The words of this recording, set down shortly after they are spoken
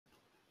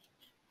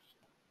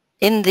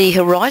In the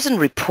Horizon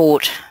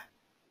Report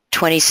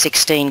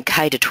 2016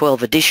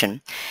 K-12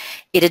 edition,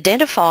 it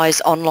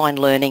identifies online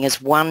learning as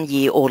 1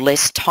 year or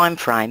less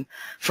timeframe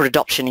for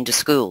adoption into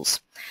schools.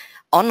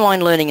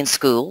 Online learning in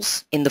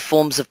schools, in the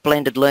forms of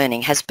blended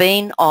learning, has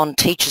been on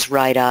teachers'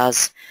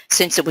 radars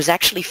since it was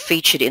actually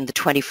featured in the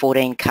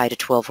 2014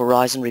 K-12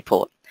 Horizon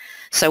Report.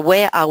 So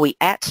where are we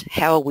at?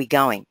 How are we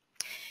going?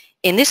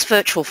 In this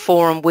virtual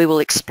forum, we will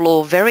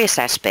explore various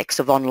aspects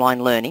of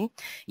online learning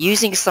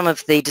using some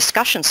of the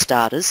discussion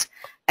starters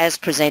as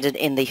presented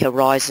in the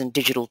Horizon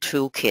Digital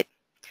Toolkit.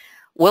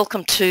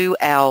 Welcome to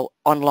our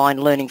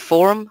online learning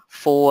forum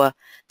for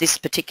this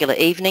particular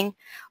evening.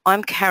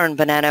 I'm Karen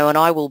Bonanno and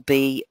I will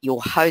be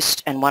your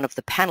host and one of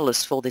the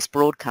panellists for this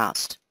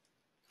broadcast.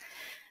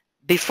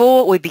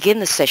 Before we begin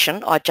the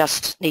session, I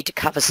just need to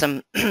cover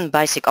some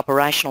basic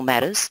operational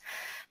matters.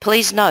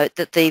 Please note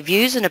that the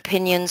views and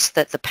opinions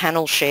that the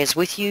panel shares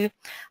with you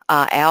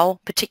are our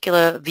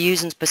particular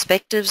views and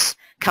perspectives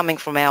coming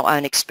from our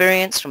own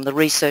experience, from the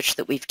research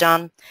that we've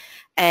done,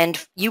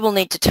 and you will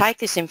need to take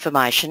this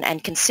information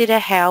and consider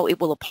how it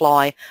will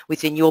apply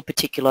within your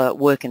particular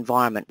work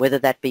environment, whether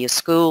that be a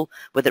school,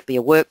 whether it be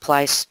a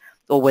workplace,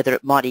 or whether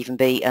it might even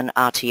be an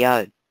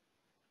RTO.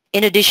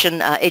 In addition,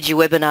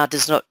 EduWebinar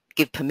does not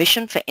give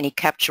permission for any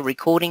capture,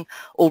 recording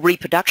or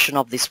reproduction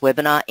of this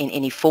webinar in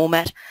any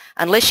format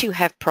unless you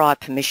have prior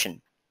permission.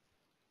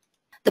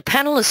 The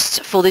panellists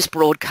for this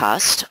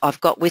broadcast I've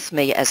got with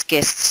me as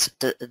guests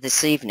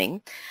this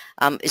evening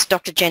is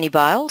Dr. Jenny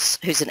Bales,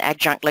 who's an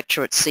adjunct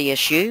lecturer at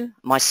CSU,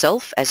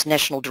 myself as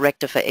National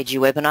Director for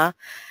EduWebinar,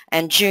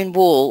 and June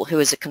Wall, who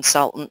is a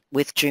consultant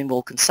with June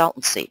Wall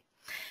Consultancy.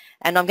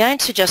 And I'm going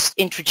to just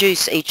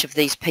introduce each of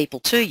these people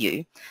to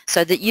you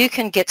so that you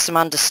can get some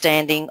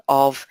understanding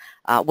of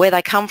where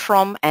they come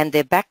from and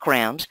their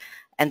background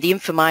and the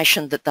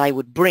information that they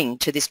would bring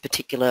to this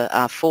particular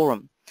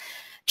forum.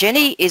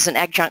 Jenny is an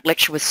adjunct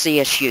lecturer with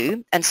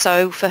CSU, and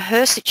so for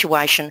her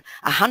situation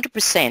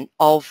 100%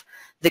 of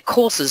the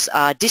courses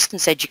are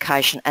distance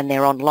education and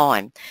they're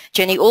online.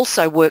 Jenny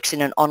also works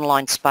in an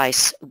online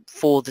space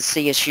for the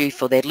CSU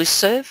for their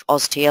listserv,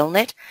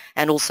 AusTLNet,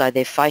 and also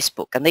their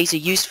Facebook, and these are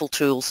useful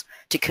tools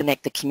to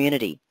connect the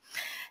community.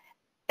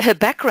 Her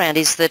background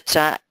is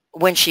that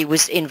when she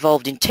was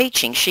involved in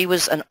teaching, she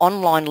was an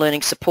online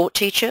learning support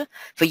teacher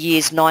for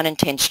years 9 and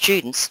 10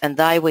 students, and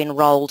they were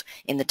enrolled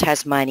in the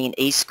Tasmanian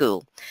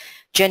eSchool.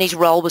 Jenny's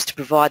role was to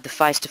provide the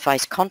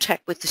face-to-face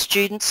contact with the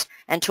students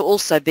and to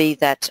also be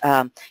that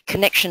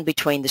connection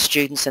between the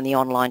students and the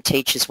online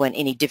teachers when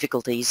any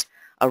difficulties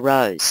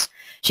arose.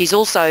 She's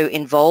also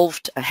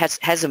involved,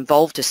 has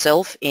involved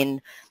herself in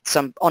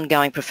some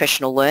ongoing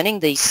professional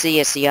learning, the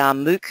CSER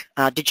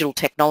MOOC Digital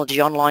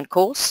Technology Online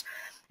course,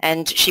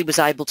 and she was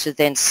able to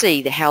then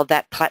see how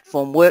that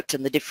platform worked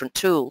and the different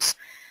tools.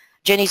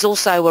 Jenny's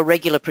also a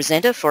regular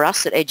presenter for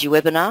us at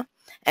EduWebinar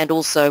and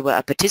also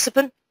a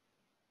participant.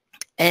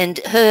 And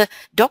her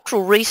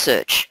doctoral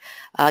research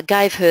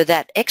gave her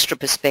that extra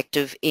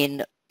perspective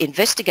in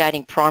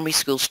investigating primary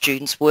school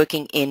students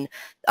working in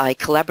a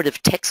collaborative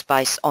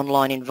text-based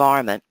online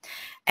environment.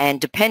 And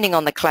depending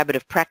on the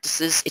collaborative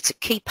practices, it's a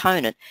key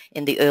component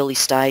in the early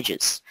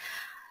stages.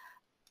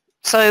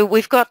 So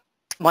we've got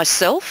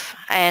myself,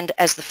 and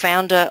as the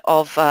founder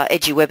of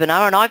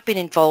EduWebinar, and I've been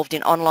involved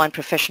in online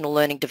professional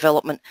learning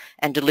development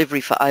and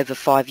delivery for over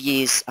 5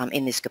 years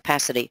in this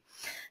capacity.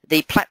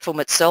 The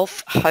platform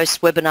itself hosts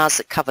webinars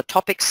that cover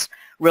topics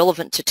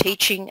relevant to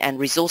teaching and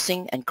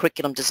resourcing and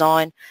curriculum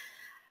design.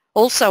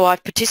 Also,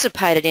 I've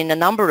participated in a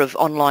number of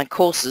online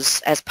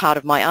courses as part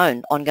of my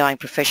own ongoing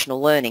professional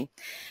learning,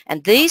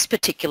 and these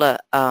particular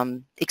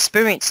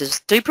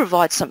experiences do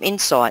provide some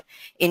insight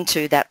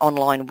into that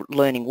online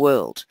learning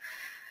world.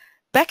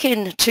 Back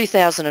in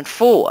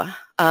 2004,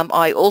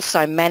 I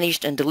also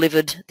managed and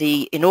delivered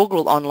the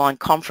inaugural online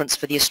conference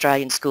for the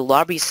Australian School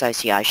Library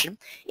Association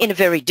in a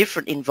very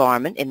different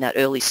environment in that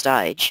early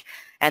stage,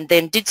 and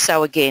then did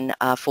so again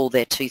for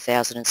their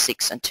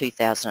 2006 and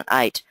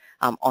 2008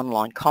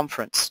 online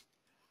conference.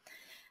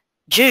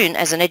 June,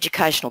 as an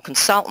educational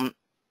consultant,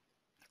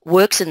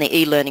 works in the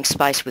e-learning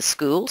space with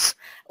schools,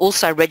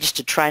 also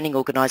registered training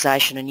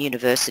organisation and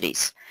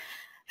universities.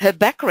 Her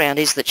background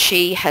is that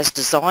she has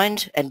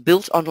designed and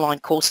built online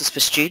courses for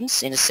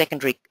students in a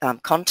secondary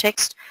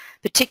context,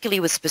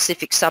 particularly with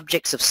specific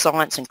subjects of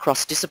science and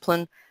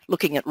cross-discipline,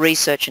 looking at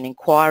research and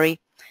inquiry.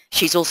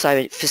 She's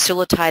also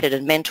facilitated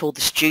and mentored the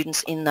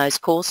students in those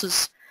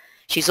courses.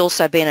 She's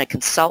also been a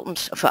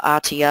consultant for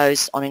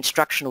RTOs on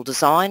instructional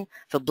design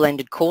for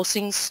blended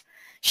coursings.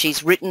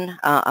 She's written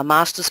a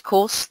master's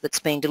course that's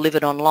been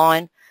delivered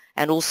online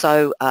and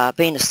also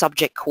been a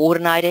subject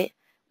coordinator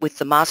with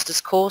the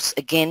master's course,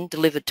 again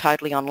delivered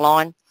totally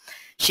online.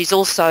 She's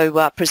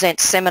also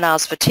presents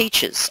seminars for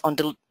teachers on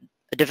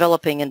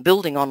developing and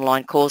building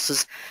online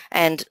courses,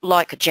 and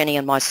like Jenny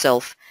and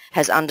myself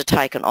has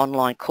undertaken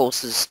online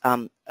courses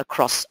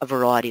across a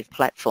variety of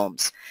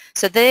platforms.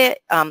 So there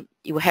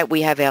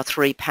we have our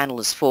 3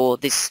 panellists for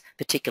this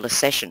particular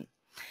session.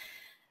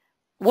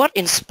 What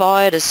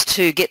inspired us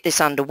to get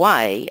this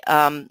underway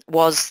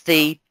was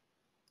the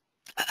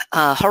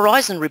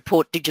Horizon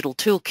Report Digital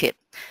Toolkit.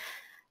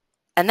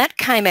 And that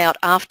came out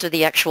after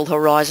the actual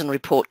Horizon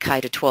Report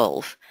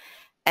K-12.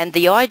 And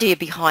the idea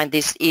behind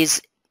this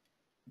is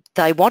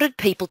they wanted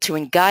people to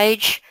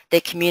engage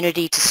their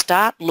community to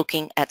start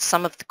looking at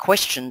some of the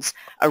questions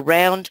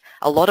around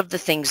a lot of the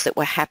things that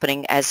were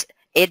happening as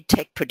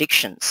EdTech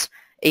predictions,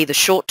 either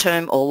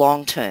short-term or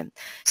long-term.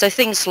 So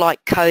things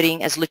like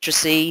coding as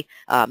literacy,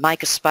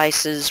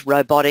 makerspaces,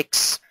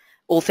 robotics,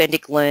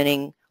 authentic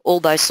learning, all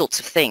those sorts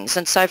of things.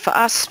 And so for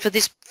us, for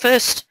this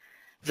first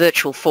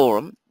virtual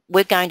forum,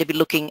 we're going to be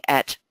looking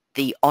at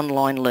the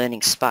online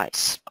learning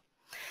space.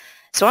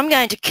 So I'm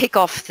going to kick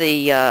off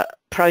the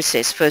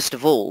process first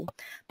of all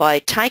by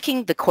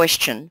taking the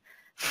question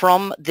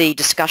from the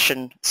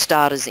discussion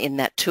starters in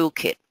that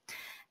toolkit.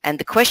 And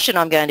the question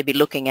I'm going to be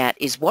looking at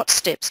is what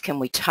steps can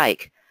we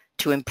take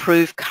to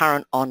improve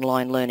current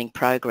online learning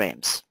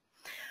programs?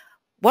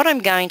 What I'm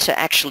going to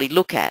actually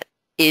look at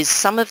is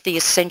some of the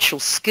essential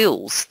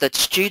skills that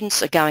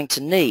students are going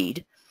to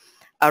need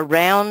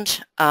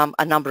around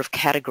a number of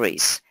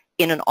categories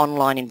in an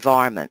online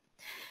environment.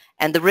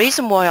 And the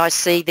reason why I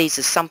see these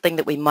as something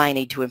that we may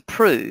need to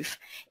improve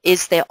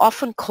is they're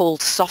often called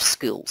soft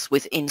skills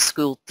within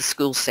the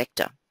school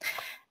sector.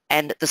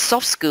 And the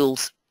soft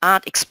skills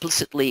aren't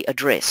explicitly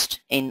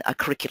addressed in a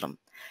curriculum.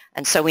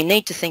 And so we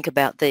need to think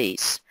about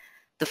these.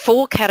 The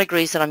four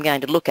categories that I'm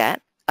going to look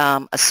at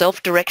are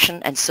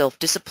self-direction and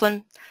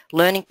self-discipline,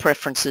 learning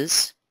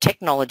preferences,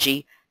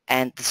 technology,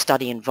 and the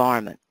study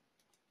environment.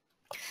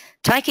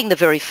 Taking the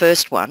very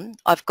first one,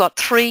 I've got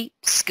three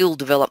skill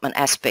development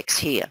aspects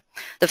here.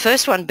 The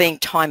first one being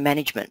time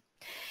management.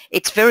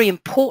 It's very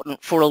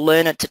important for a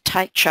learner to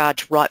take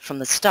charge right from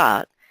the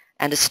start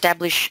and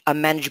establish a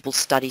manageable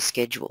study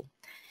schedule.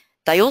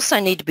 They also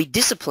need to be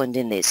disciplined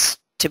in this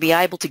to be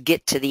able to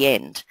get to the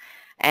end.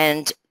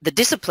 And the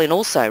discipline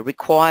also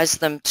requires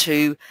them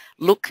to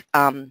look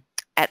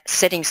at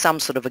setting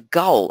some sort of a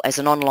goal as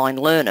an online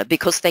learner,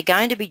 because they're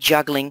going to be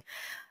juggling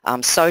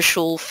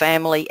social,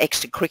 family,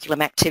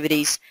 extracurriculum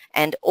activities,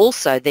 and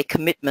also their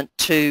commitment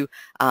to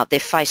their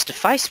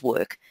face-to-face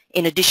work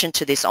in addition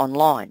to this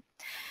online.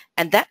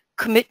 And that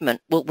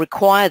commitment will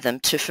require them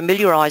to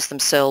familiarise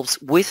themselves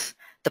with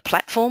the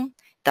platform.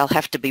 They'll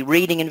have to be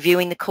reading and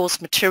viewing the course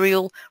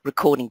material,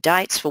 recording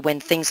dates for when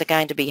things are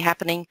going to be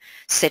happening,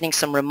 setting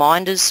some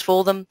reminders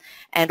for them,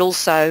 and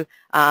also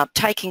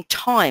taking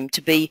time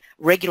to be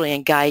regularly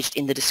engaged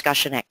in the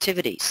discussion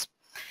activities.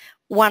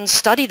 One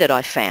study that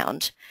I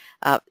found,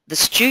 the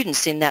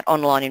students in that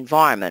online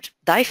environment,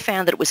 they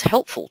found that it was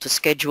helpful to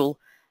schedule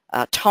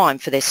time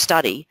for their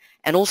study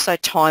and also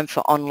time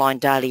for online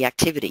daily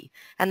activity.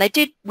 And they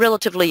did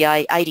relatively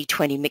a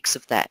 80-20 mix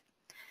of that.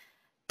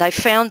 They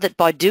found that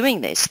by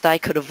doing this, they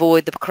could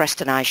avoid the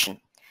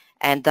procrastination,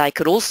 and they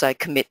could also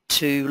commit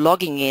to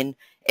logging in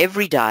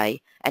every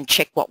day and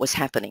check what was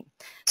happening.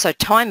 So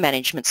time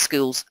management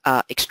skills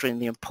are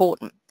extremely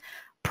important.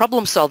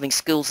 Problem-solving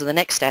skills are the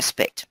next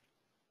aspect,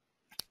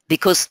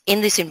 because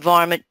in this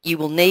environment you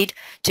will need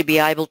to be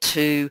able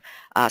to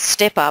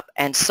step up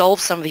and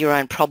solve some of your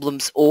own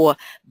problems or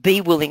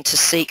be willing to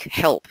seek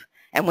help.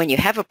 And when you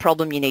have a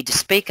problem, you need to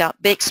speak up,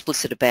 be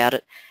explicit about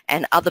it,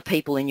 and other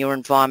people in your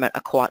environment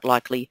are quite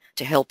likely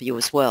to help you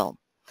as well.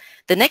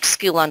 The next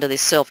skill under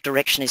this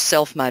self-direction is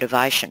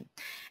self-motivation.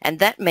 And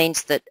that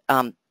means that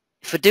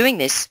for doing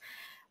this,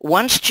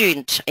 one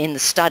student in the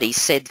study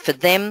said for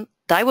them,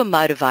 they were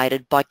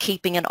motivated by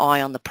keeping an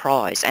eye on the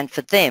prize, and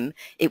for them,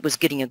 it was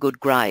getting a good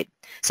grade.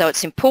 So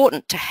it's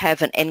important to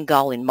have an end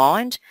goal in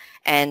mind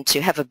and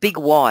to have a big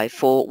why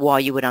for why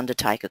you would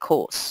undertake a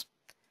course.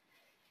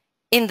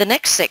 In the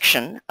next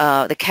section,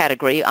 the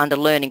category under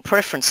learning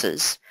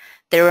preferences,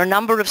 there are a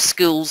number of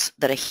skills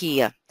that are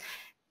here.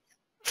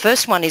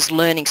 First one is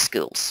learning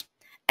skills,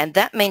 and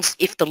that means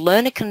if the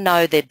learner can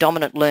know their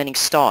dominant learning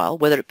style,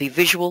 whether it be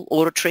visual,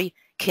 auditory,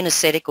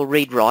 kinesthetic or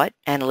read-write,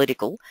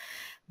 analytical,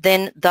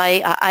 then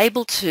they are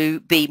able to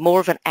be more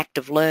of an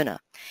active learner.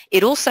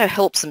 It also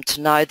helps them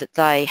to know that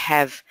they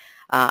have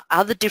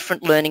other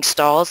different learning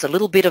styles, a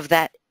little bit of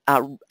that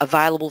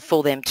available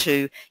for them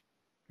to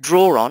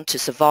draw on to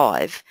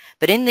survive.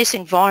 But in this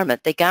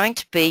environment, they're going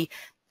to be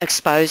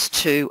exposed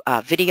to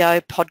video,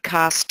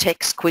 podcasts,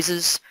 text,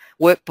 quizzes,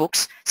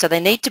 workbooks, so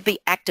they need to be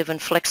active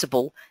and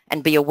flexible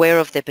and be aware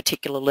of their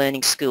particular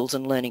learning skills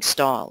and learning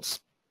styles.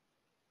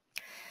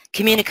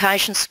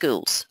 Communication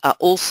skills are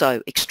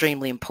also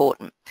extremely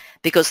important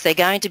because they're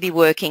going to be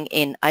working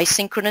in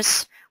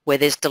asynchronous, where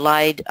there's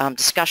delayed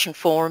discussion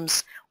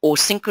forums, or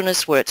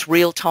synchronous, where it's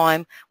real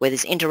time, where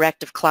there's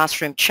interactive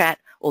classroom chat,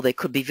 or there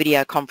could be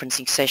video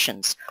conferencing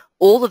sessions.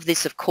 All of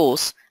this, of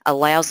course,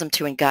 allows them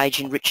to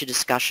engage in richer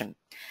discussion.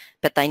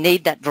 But they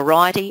need that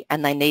variety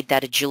and they need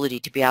that agility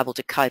to be able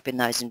to cope in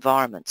those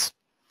environments.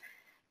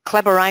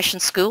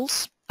 Collaboration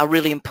skills are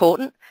really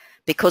important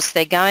because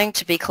they're going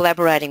to be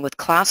collaborating with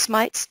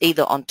classmates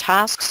either on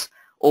tasks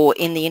or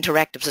in the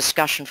interactive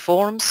discussion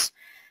forums,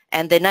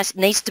 and there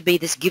needs to be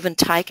this give and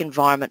take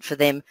environment for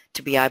them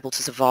to be able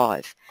to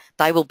survive.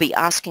 They will be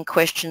asking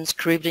questions,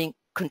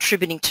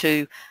 contributing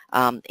to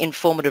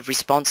informative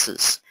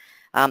responses.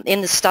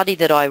 In the study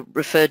that I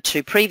referred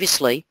to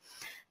previously,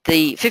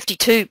 the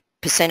 52%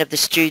 of the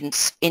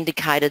students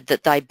indicated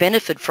that they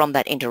benefit from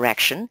that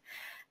interaction,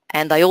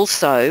 and they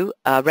also,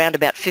 around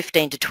about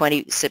 15 to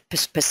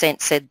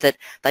 20% said that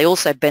they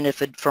also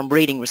benefit from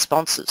reading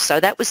responses. So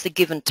that was the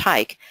give and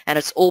take, and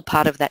it's all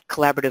part of that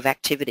collaborative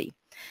activity.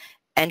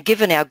 And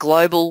given our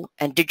global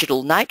and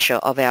digital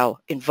nature of our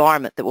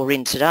environment that we're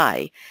in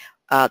today,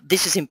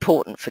 this is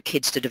important for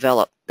kids to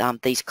develop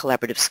these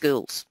collaborative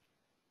skills.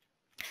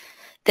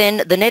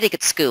 Then the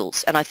netiquette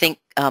skills, and I think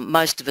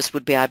most of us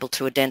would be able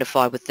to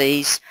identify with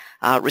these.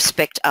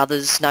 Respect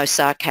others, no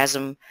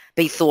sarcasm,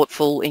 be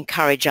thoughtful,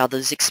 encourage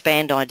others,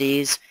 expand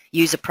ideas,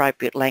 use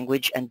appropriate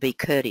language, and be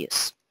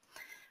courteous.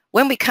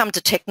 When we come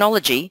to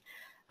technology,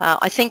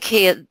 I think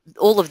here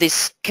all of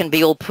this can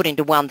be all put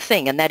into one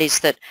thing, and that is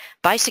that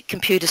basic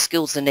computer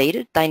skills are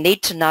needed. They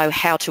need to know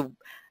how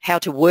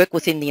to work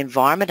within the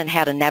environment and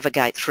how to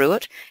navigate through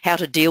it, how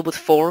to deal with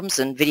forums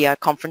and video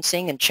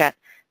conferencing and chat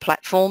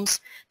platforms.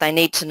 They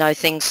need to know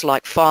things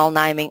like file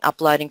naming,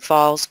 uploading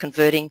files,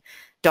 converting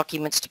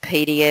documents to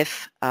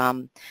PDF,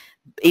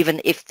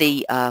 even if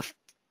the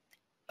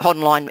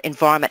online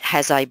environment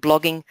has a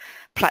blogging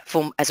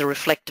platform as a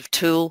reflective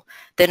tool.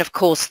 Then of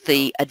course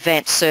the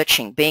advanced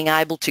searching, being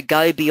able to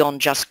go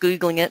beyond just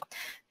Googling it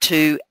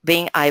to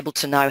being able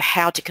to know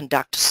how to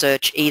conduct a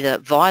search either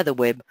via the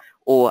web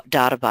or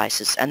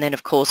databases. And then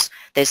of course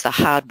there's the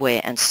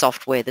hardware and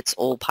software that's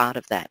all part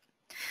of that.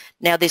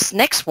 Now this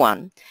next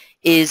one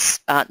is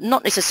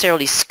not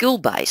necessarily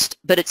skill-based,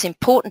 but it's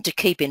important to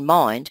keep in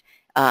mind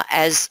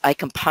as a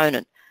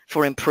component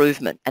for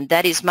improvement, and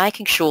that is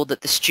making sure that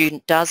the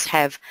student does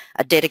have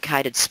a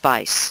dedicated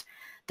space,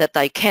 that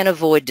they can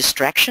avoid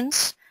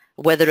distractions,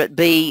 whether it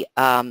be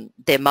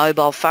their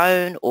mobile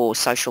phone or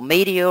social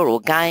media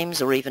or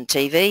games or even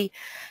TV,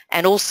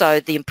 and also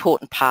the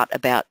important part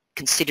about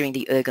considering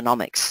the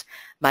ergonomics,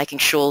 making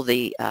sure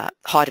the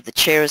height of the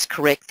chair is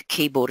correct, the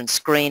keyboard and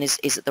screen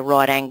is at the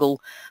right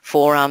angle,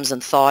 forearms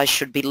and thighs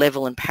should be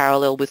level and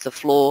parallel with the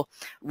floor,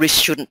 wrists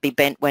shouldn't be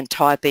bent when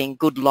typing,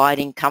 good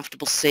lighting,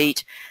 comfortable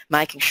seat,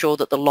 making sure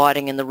that the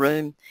lighting in the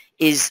room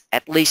is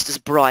at least as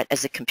bright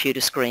as a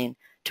computer screen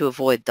to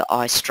avoid the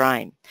eye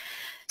strain.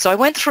 So I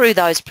went through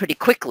those pretty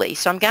quickly,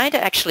 so I'm going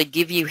to actually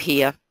give you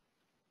here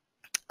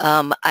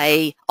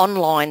a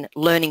online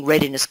learning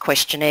readiness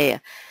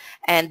questionnaire.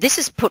 And this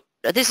is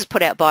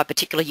put out by a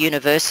particular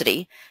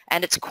university,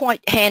 and it's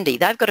quite handy.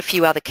 They've got a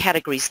few other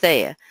categories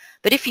there.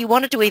 But if you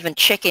wanted to even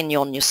check in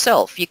on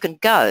yourself, you can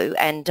go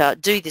and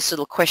do this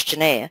little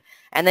questionnaire,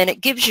 and then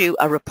it gives you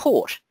a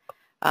report.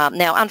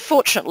 Now,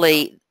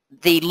 unfortunately,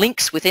 the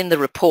links within the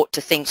report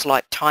to things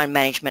like time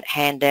management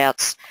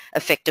handouts,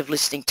 effective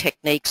listening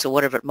techniques, or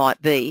whatever it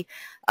might be,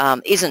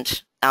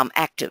 isn't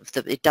active.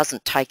 It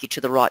doesn't take you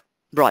to the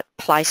right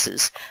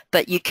places,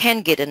 but you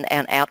can get an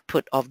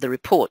output of the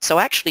report. So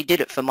I actually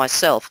did it for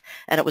myself,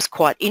 and it was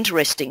quite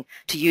interesting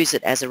to use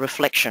it as a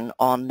reflection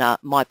on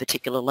my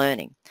particular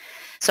learning.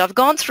 So I've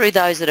gone through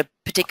those at a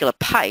particular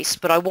pace,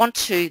 but I want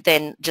to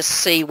then just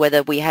see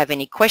whether we have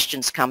any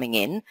questions coming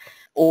in,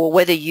 or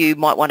whether you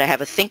might want to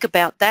have a think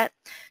about that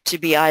to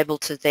be able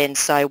to then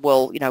say,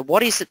 well, you know,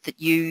 what is it that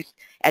you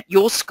at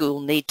your school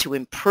need to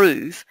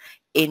improve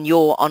in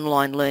your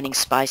online learning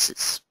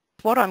spaces?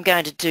 What I'm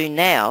going to do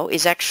now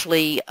is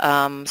actually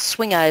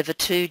swing over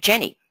to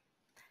Jenny.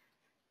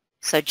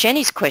 So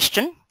Jenny's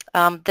question,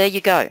 there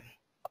you go.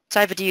 It's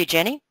over to you,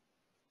 Jenny.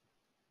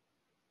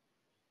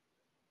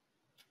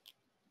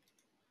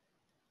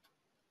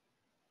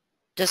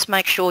 Just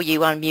make sure you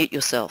unmute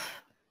yourself.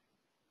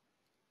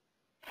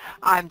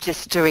 I'm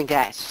just doing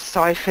that.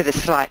 Sorry for the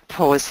slight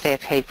pause there,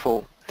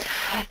 people.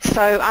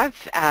 So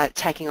I've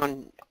taken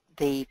on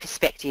the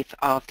perspective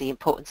of the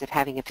importance of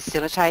having a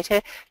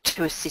facilitator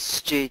to assist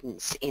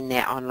students in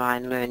their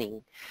online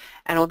learning.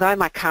 And although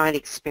my current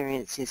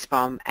experience is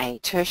from a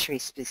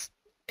tertiary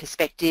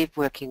perspective,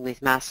 working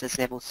with master's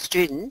level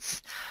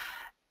students,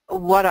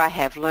 what I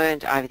have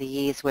learned over the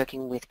years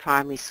working with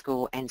primary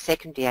school and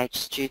secondary age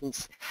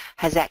students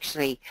has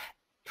actually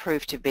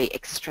proved to be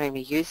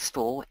extremely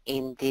useful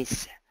in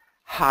this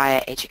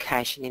higher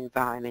education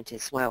environment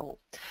as well,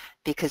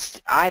 because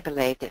I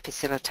believe that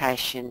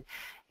facilitation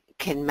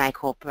can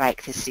make or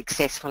break the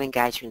successful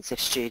engagements of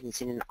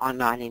students in an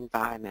online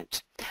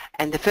environment.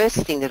 And the first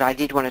thing that I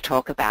did want to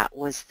talk about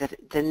was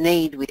the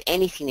need with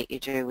anything that you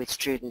do with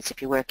students,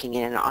 if you're working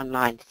in an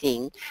online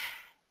thing,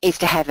 is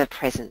to have a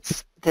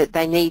presence. That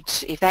they need,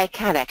 if they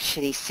can't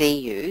actually see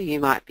you, you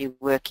might be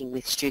working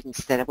with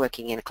students that are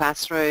working in a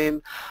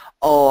classroom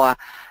or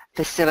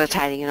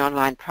facilitating an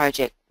online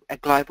project, a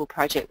global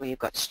project where you've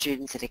got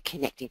students that are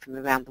connecting from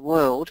around the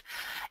world.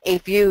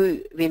 If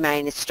you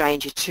remain a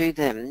stranger to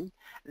them,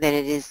 then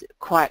it is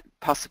quite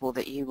possible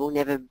that you will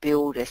never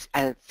build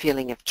a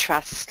feeling of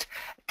trust,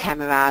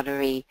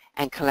 camaraderie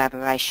and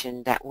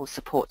collaboration that will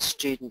support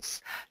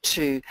students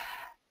to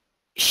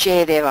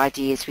share their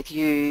ideas with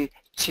you,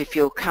 to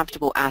feel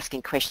comfortable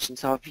asking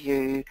questions of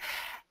you,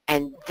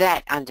 and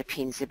that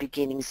underpins the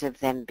beginnings of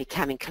them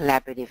becoming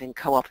collaborative and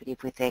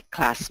cooperative with their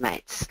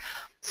classmates.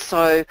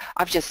 So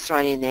I've just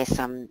thrown in there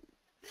some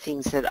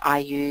things that I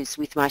use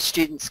with my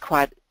students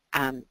quite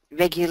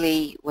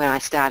regularly. When I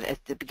start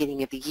at the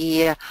beginning of the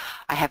year,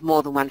 I have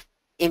more than one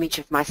image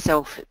of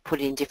myself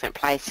put in different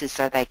places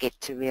so they get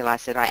to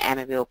realise that I am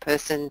a real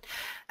person,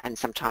 and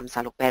sometimes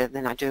I look better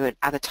than I do at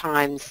other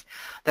times,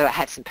 that I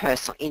have some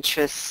personal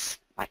interests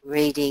like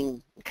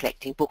reading,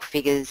 collecting book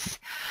figures,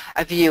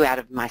 a view out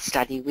of my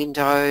study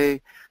window,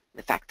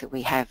 the fact that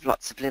we have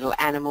lots of little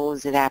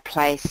animals at our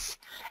place,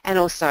 and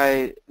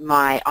also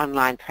my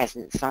online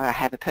presence. So I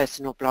have a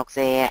personal blog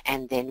there,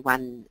 and then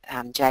one,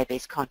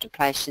 JB's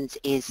Contemplations,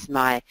 is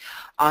my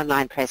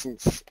online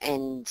presence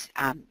and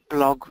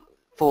blog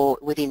for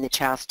within the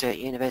Charles Sturt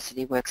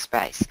University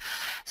workspace.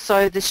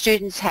 So the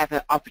students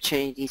have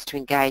opportunities to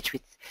engage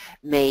with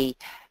me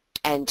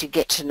and to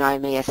get to know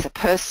me as a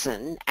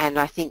person, and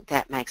I think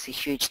that makes a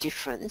huge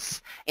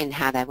difference in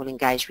how they will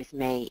engage with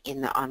me in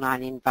the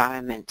online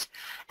environment.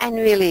 And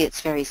really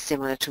it's very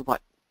similar to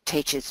what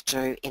teachers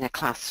do in a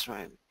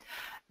classroom,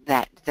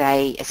 that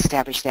they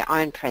establish their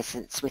own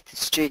presence with the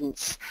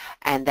students,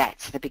 and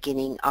that's the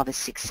beginning of a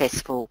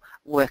successful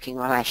working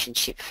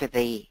relationship for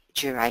the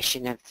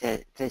duration of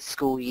the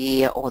school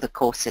year or the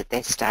course that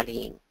they're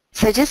studying.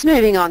 So just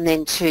moving on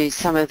then to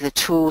some of the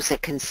tools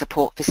that can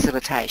support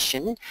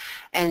facilitation,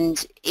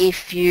 and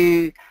if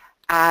you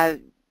are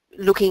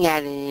looking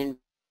at an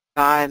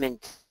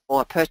environment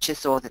or a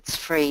purchase or that's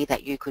free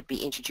that you could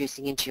be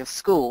introducing into your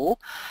school,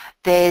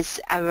 there's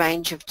a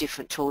range of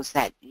different tools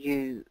that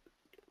you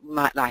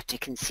might like to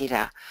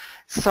consider.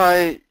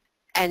 So,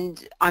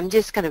 and I'm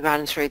just going to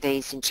run through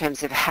these in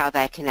terms of how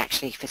they can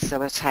actually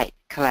facilitate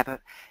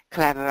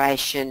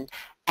collaboration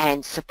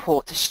and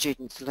support the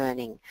students'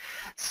 learning.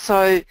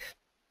 So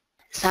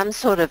some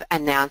sort of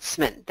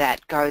announcement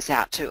that goes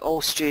out to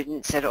all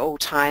students at all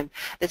time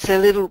that's a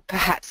little,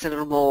 perhaps a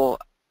little more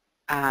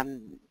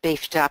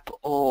beefed up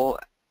or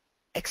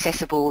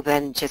accessible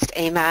than just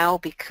email,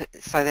 because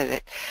so that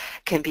it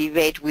can be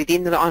read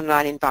within the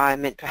online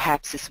environment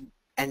perhaps,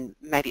 and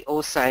maybe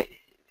also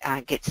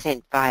get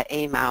sent via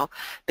email.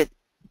 But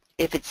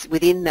if it's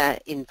within the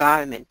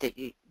environment that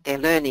they're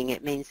learning,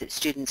 it means that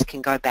students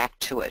can go back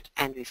to it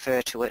and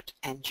refer to it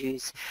and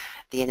use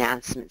the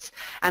announcements.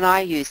 And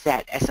I use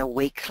that as a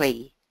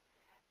weekly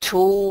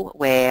tool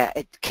where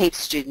it keeps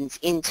students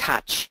in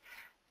touch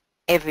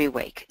every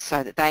week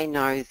so that they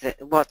know that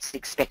what's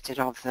expected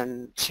of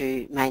them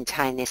to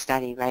maintain their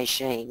study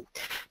regime.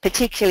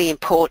 Particularly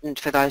important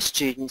for those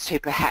students who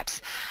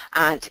perhaps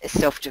aren't as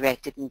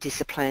self-directed and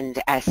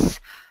disciplined as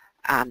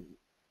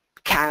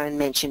Karen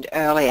mentioned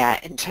earlier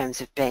in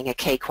terms of being a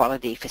key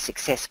quality for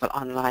successful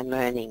online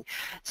learning.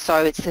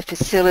 So it's the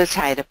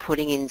facilitator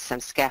putting in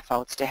some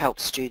scaffolds to help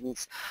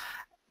students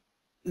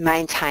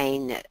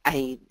maintain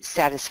a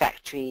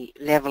satisfactory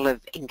level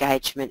of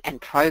engagement and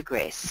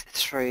progress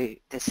through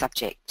the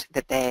subject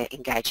that they're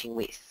engaging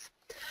with.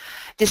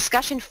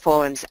 Discussion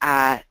forums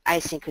are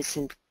asynchronous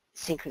and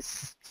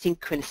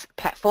synchronous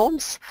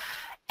platforms,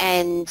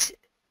 and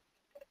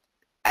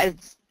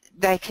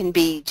they can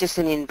be just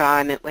an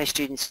environment where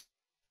students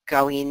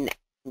go in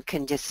and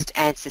can just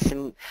answer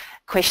some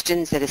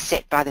questions that are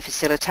set by the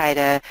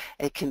facilitator.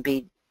 It can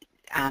be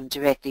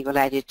directly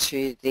related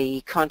to the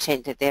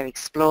content that they're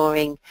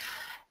exploring.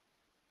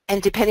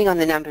 And depending on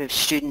the number of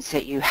students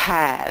that you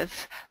have,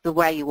 the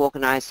way you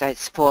organise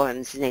those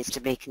forums needs to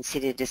be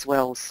considered as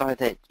well, so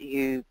that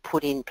you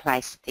put in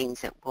place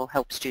things that will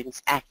help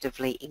students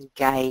actively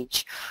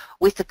engage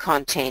with the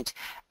content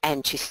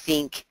and to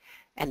think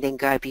and then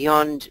go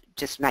beyond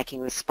just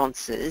making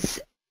responses,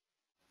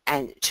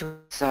 and to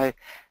also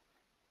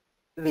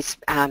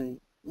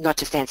not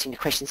just answering the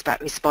questions but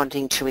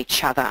responding to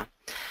each other.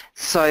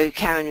 So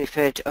Karen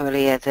referred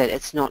earlier that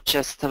it's not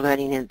just the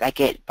learning that they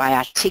get by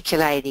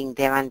articulating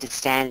their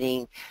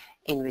understanding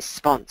in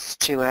response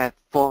to a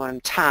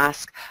forum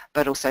task,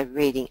 but also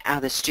reading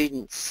other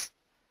students'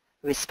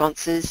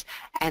 responses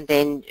and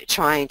then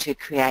trying to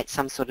create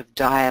some sort of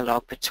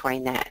dialogue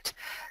between that.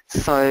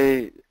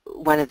 So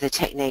one of the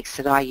techniques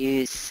that I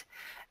use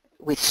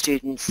with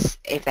students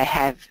if they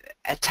have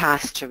a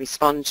task to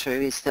respond to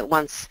is that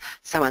once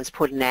someone's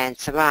put an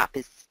answer up,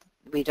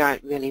 we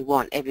don't really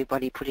want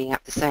everybody putting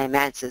up the same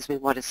answers. We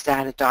want to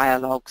start a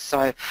dialogue,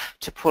 so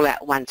to pull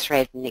out one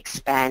thread and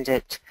expand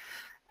it,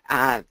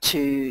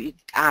 to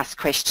ask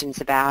questions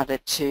about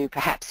it, to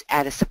perhaps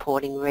add a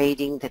supporting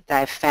reading that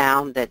they've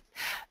found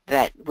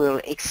that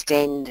will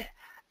extend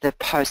the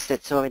post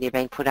that's already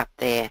been put up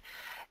there.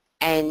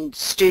 And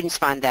students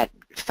find that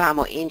far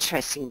more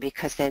interesting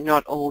because they're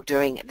not all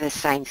doing the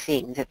same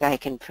thing, that they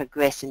can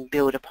progress and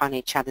build upon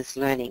each other's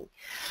learning.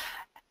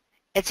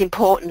 It's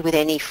important with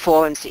any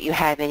forums that you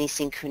have, any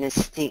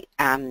synchronous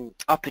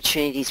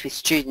opportunities with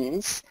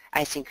students,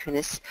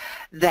 asynchronous,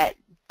 that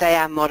they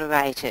are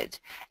moderated.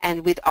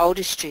 And with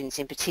older students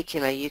in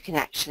particular, you can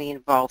actually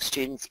involve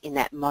students in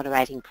that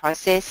moderating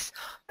process,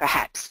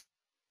 perhaps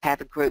have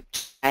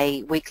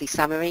a weekly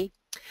summary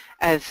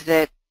of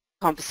the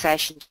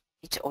conversation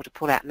or to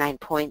pull out main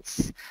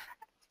points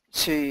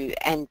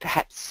and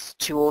perhaps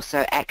to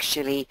also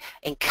actually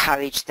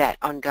encourage that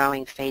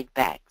ongoing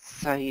feedback.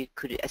 So you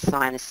could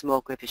assign a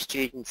small group of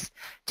students,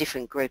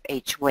 different group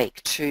each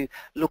week, to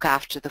look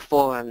after the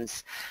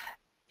forums,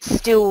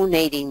 still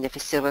needing the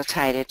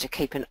facilitator to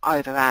keep an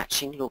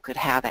overarching look at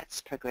how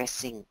that's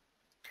progressing.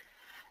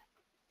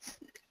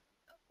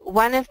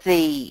 One of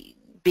the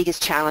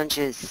biggest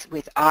challenges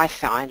I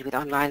find with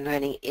online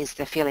learning is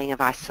the feeling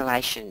of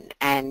isolation,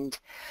 and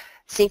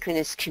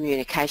synchronous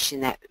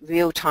communication, that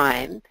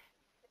real-time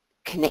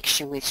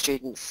connection with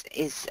students,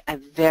 is a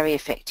very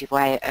effective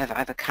way of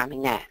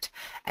overcoming that,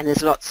 and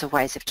there's lots of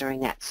ways of doing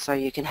that. So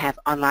you can have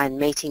online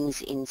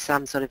meetings in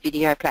some sort of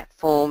video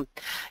platform,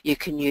 you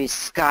can use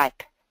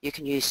Skype, you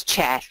can use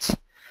chat.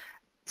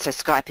 So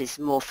Skype is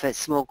more for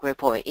small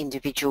group or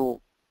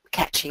individual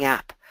catching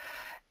up,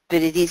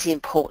 but it is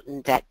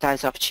important that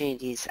those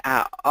opportunities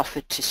are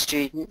offered to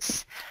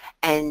students.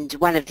 And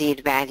one of the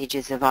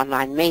advantages of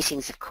online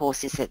meetings, of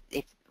course, is that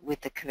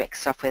with the correct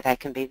software they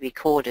can be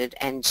recorded,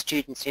 and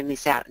students who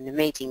miss out on the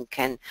meeting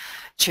can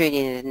tune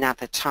in at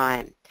another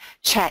time.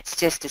 Chat's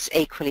just as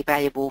equally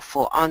valuable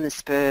for on the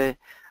spur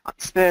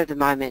of the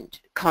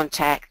moment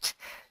contact.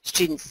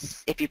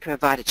 Students, if you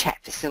provide a chat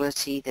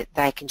facility that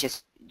they can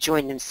just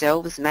join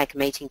themselves, make a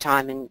meeting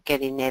time and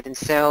get in there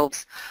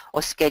themselves,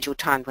 or schedule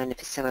time when the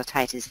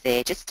facilitator's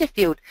there, just to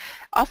field,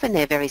 often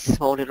they're very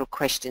small little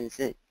questions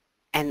that,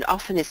 and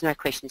often there's no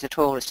questions at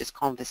all, it's just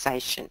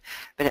conversation,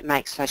 but it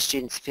makes those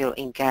students feel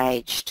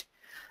engaged.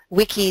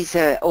 Wikis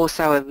are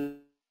also a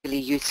really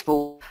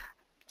useful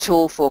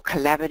tool for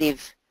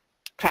collaborative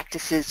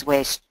practices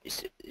where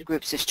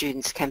groups of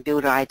students can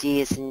build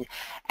ideas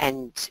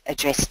and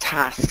address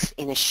tasks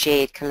in a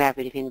shared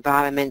collaborative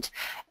environment,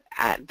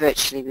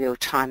 virtually real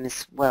time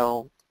as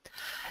well.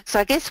 So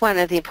I guess one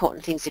of the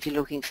important things if you're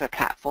looking for a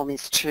platform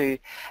is to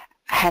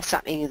have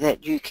something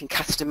that you can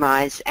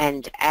customize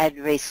and add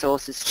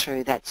resources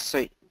to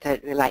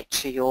that relate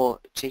to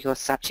your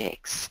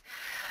subjects.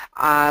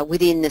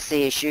 Within the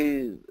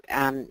CSU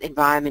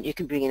environment, you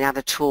can bring in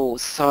other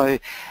tools. So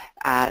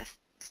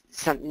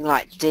something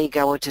like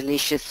Digo or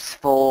Delicious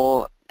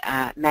for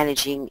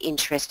managing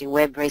interesting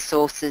web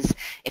resources.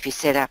 If you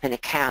set up an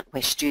account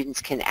where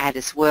students can add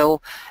as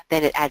well,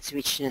 then it adds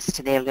richness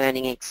to their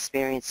learning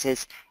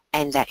experiences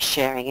and that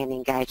sharing and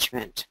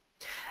engagement.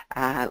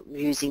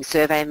 Using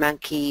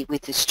SurveyMonkey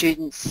with the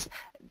students,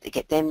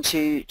 get them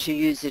to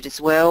use it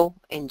as well,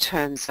 in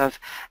terms of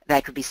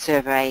they could be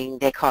surveying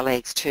their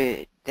colleagues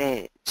to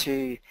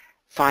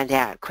find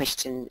out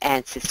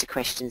answers to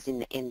questions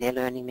in their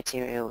learning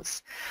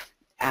materials.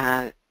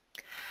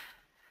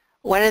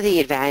 One of the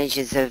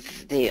advantages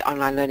of the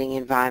online learning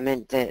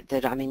environment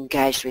that I'm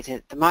engaged with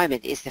at the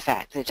moment is the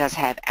fact that it does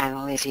have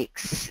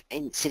analytics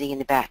sitting in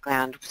the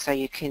background, so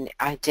you can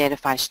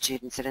identify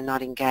students that are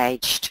not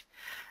engaged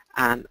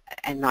and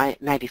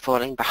may be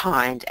falling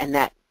behind, and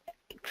that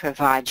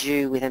provides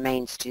you with a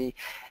means to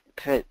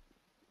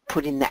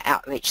put in the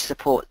outreach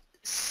support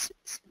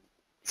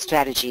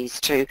strategies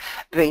to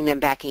bring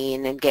them back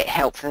in and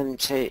help them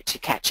to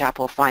catch up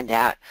or find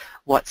out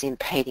what's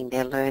impeding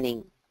their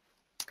learning.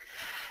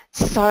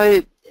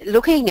 So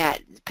looking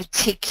at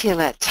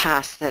particular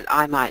tasks that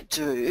I might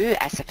do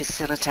as a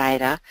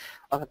facilitator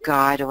or a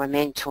guide or a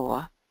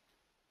mentor,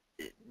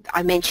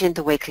 I mentioned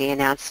the weekly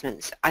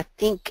announcements. I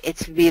think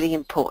it's really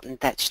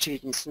important that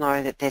students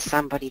know that there's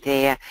somebody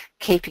there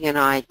keeping an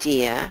eye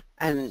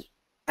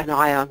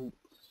on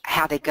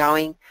how they're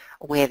going,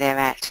 where they're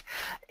at.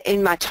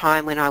 In my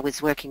time when I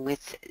was working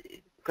with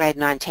grade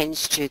 9-10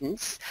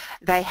 students,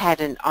 they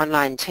had an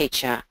online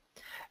teacher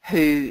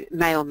who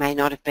may or may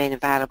not have been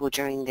available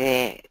during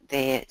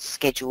their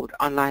scheduled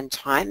online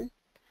time,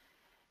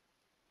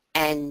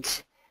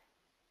 and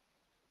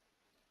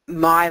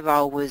my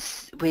role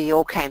was we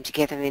all came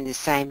together in the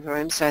same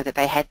room so that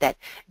they had that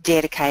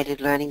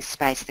dedicated learning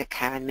space that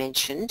Karen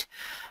mentioned,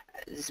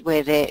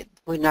 where there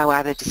were no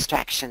other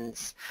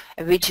distractions.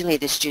 Originally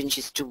the students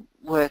used to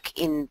work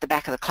in the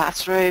back of the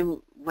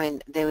classroom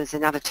when there was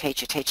another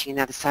teacher teaching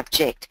another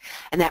subject,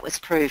 and that was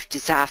proved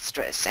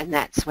disastrous, and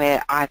that's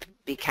where I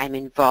became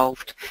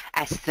involved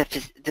as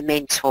the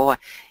mentor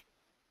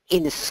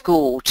in the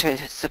school to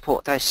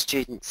support those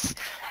students.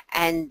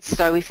 And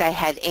so if they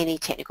had any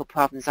technical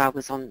problems, I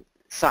was on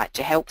site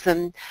to help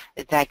them.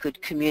 They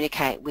could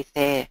communicate with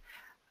their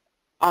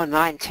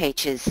online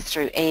teachers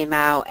through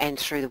email and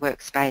through the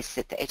workspace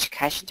that the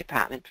education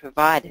department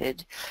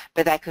provided,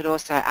 but they could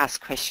also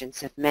ask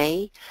questions of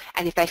me,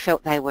 and if they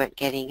felt they weren't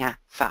getting a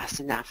fast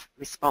enough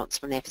response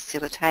from their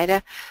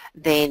facilitator,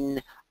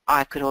 then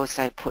I could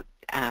also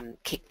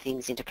kick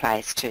things into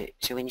place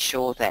to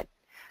ensure that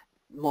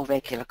more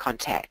regular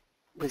contact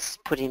was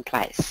put in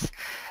place.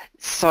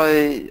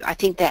 So I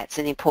think that's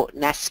an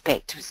important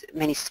aspect.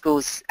 Many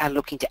schools are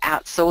looking to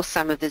outsource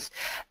some of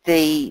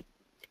the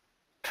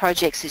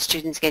projects that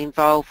students get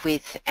involved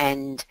with,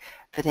 and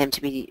for them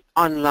to be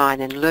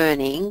online and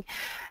learning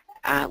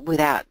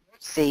without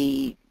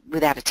a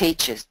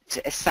teacher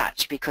as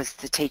such, because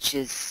the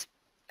teachers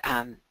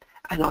are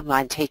an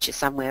online teacher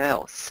somewhere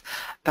else.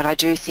 But I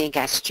do think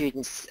our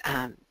students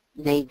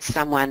need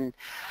someone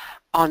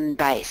on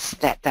base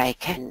that they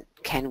can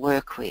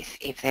work with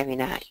if they're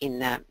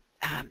in a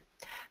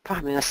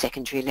primary or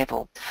secondary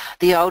level.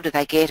 The older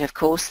they get, of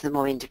course, the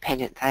more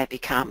independent they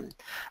become,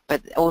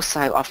 but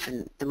also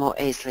often the more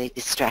easily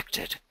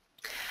distracted.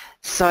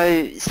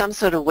 So some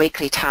sort of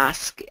weekly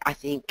task, I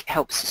think,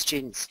 helps the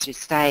students to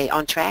stay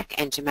on track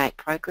and to make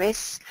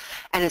progress,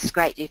 and it's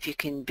great if you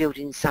can build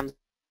in some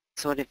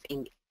sort of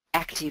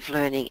active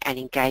learning and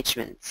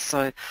engagement.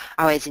 So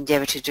I always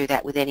endeavour to do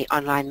that with any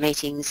online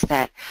meetings,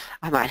 that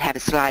I might have a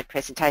slide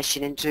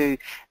presentation and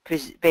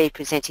be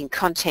presenting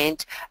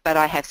content, but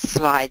I have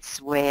slides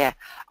where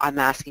I'm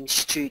asking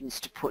students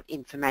to put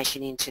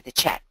information into the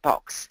chat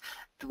box,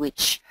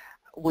 which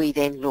we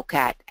then look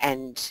at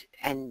and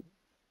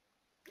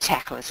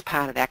tackle as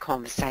part of our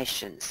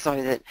conversation,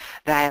 so that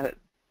they are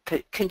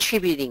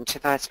contributing to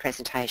those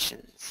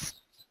presentations.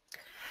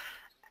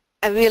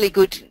 A really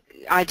good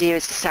idea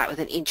is to start with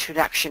an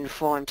introduction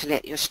forum to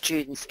let your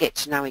students get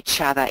to know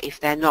each other if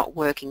they're not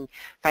working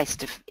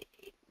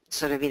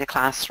sort of in a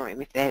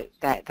classroom. If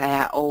they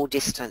are all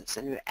distance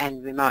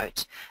and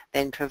remote,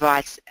 then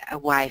provides a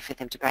way for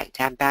them to break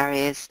down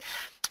barriers,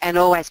 and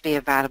always be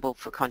available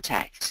for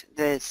contact.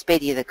 The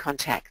speedier the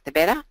contact, the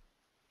better,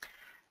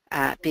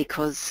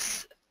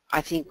 because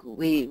I think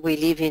we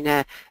live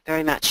in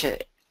very much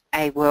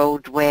a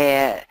world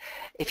where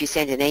if you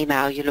send an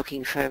email, you're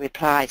looking for a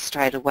reply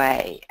straight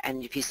away,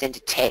 and if you send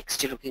a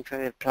text, you're looking for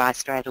a reply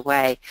straight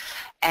away.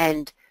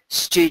 And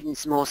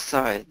students more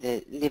so,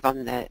 live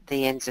on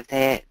the ends of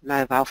their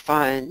mobile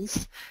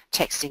phones,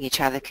 texting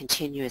each other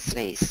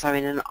continuously. So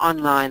in an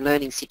online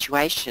learning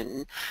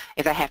situation,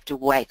 if they have to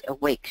wait a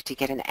week to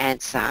get an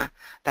answer,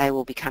 they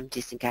will become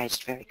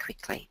disengaged very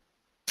quickly.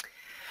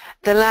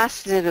 The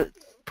last little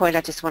point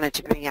I just wanted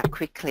to bring up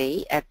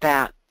quickly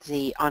about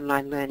the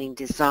online learning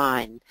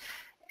design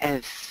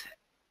of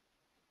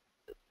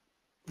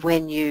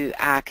when you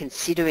are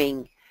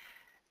considering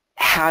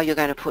how you're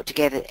going to put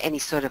together any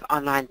sort of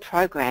online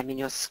program in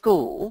your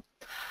school,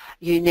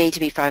 you need to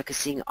be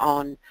focusing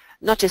on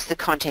not just the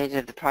content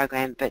of the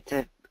program, but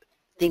the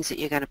things that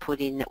you're going to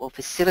put in that will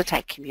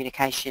facilitate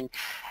communication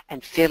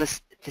and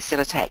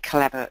facilitate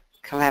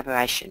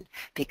collaboration,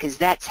 because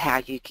that's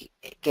how you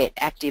get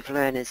active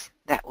learners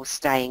that will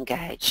stay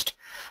engaged.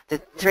 The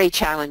three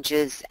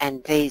challenges,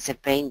 and these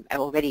have been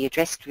already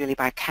addressed really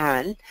by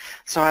Karen,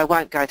 so I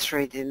won't go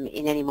through them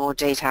in any more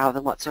detail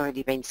than what's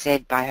already been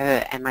said by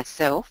her and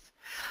myself,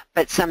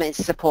 but some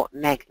support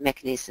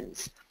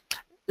mechanisms.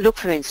 Look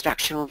for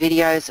instructional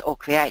videos or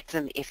create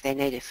them if they're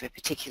needed for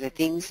particular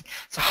things.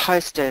 It's a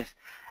host of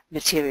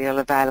material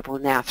available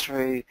now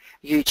through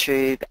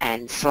YouTube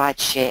and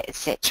SlideShare,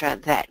 etc.,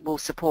 that will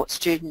support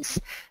students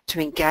to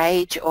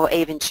engage or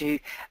even to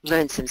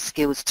learn some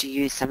skills to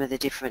use some of the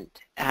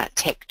different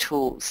tech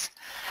tools.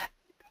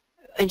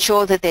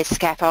 Ensure that there's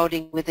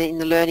scaffolding within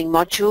the learning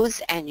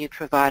modules, and you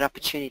provide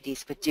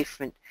opportunities for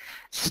different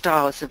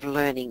styles of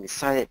learning,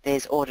 so that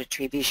there's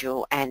auditory,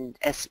 visual and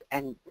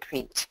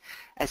print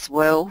as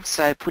well.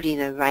 So put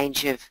in a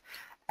range of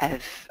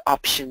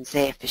options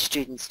there for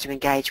students to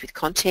engage with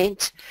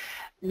content.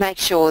 Make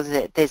sure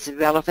that there's a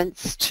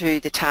relevance to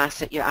the task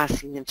that you're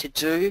asking them to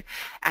do,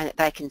 and that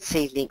they can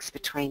see links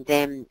between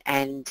them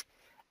and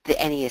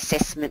any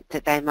assessment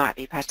that they might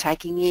be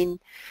partaking in.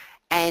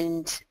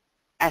 And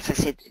as I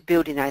said,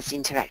 building those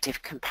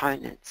interactive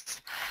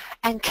components,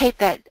 and keep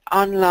that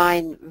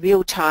online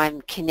real-time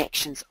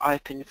connections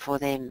open for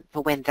them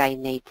for when they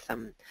need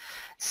them.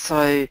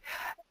 So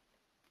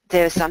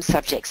there are some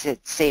subjects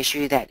at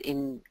CSU that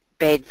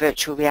embed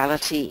virtual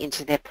reality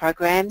into their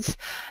programs.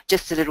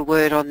 Just a little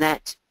word on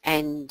that,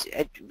 and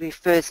it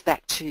refers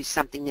back to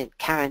something that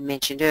Karen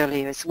mentioned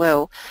earlier as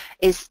well,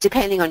 is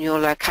depending on your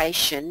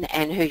location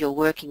and who you're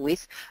working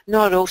with,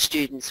 not all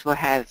students will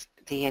have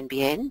the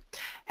NBN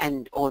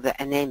or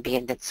an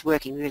NBN that's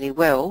working really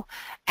well,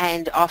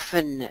 and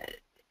often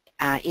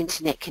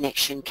internet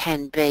connection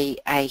can be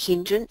a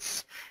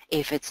hindrance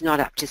if it's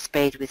not up to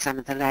speed with some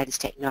of the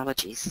latest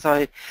technologies.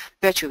 So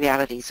virtual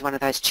reality is one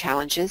of those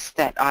challenges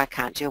that I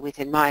can't deal with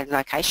in my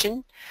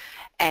location,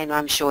 and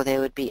I'm sure there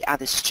would be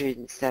other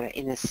students that are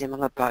in a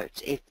similar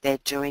boat if they're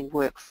doing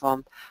work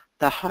from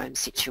the home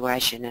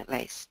situation at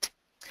least.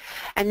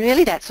 And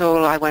really that's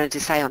all I wanted to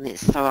say on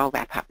this, so I'll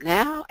wrap up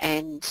now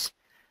and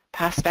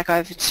pass back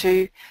over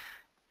to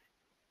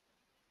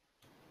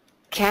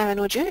Karen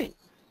or June.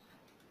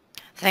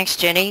 Thanks,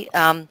 Jenny.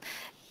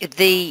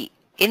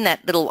 In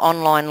that little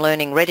online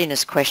learning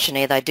readiness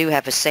questionnaire, they do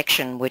have a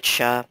section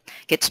which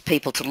gets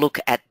people to look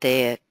at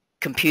their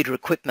computer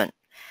equipment.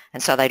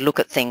 And so they look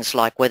at things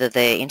like whether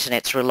their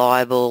internet's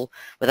reliable,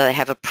 whether they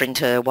have a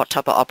printer, what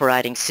type of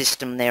operating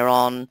system they're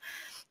on,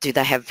 do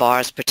they have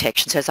virus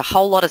protection. So there's a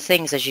whole lot of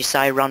things, as you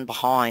say, run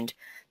behind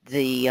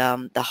the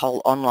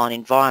whole online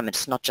environment.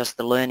 It's not just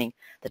the learning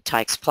that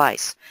takes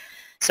place.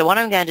 So what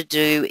I'm going to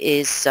do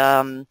is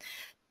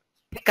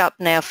pick up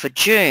now for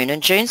June,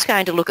 and June's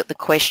going to look at the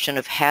question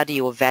of how do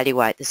you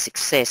evaluate the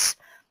success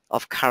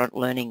of current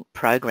learning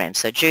programs.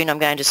 So June, I'm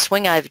going to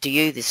swing over to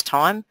you this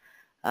time.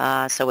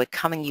 So we're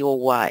coming your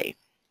way.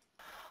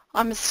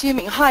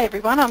 Hi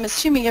everyone, I'm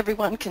assuming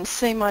everyone can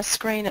see my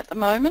screen at the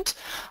moment.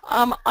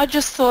 I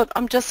just thought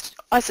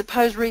I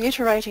suppose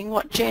reiterating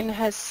what Jen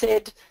has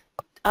said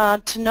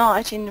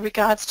tonight in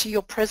regards to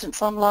your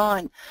presence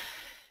online.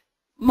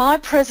 My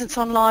presence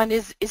online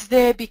is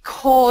there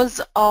because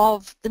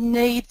of the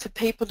need for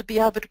people to be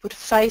able to put a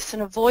face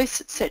and a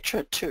voice,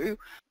 etc., to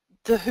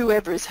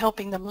whoever is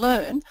helping them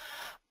learn.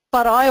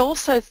 But I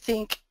also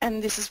think,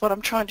 and this is what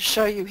I'm trying to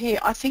show you here,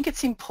 I think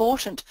it's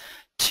important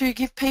to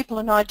give people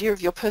an idea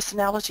of your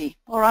personality,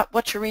 all right,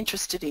 what you're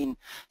interested in.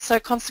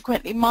 So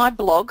consequently, my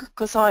blog,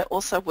 because I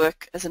also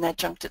work as an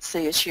adjunct at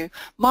CSU,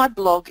 my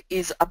blog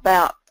is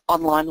about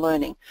online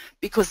learning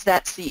because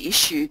that's the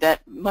issue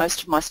that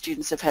most of my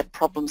students have had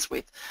problems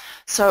with.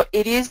 So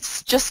it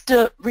is just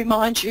to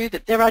remind you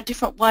that there are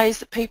different ways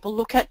that people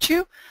look at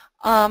you,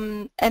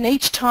 and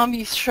each time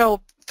you show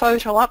a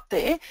photo up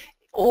there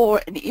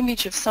or an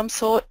image of some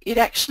sort, it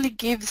actually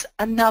gives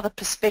another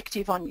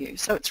perspective on you.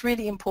 So it's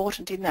really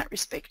important in that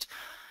respect.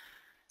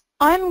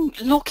 I'm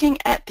looking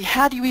at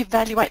how do you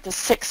evaluate the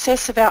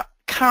success of our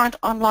current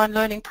online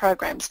learning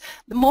programs.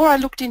 The more I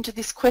looked into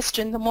this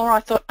question, the more I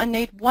thought I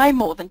need way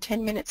more than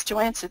 10 minutes to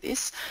answer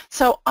this.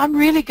 So I'm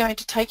really going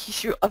to take you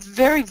through a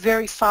very,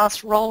 very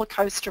fast roller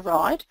coaster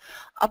ride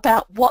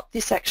about what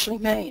this actually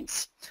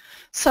means.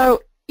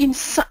 So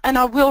and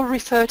I will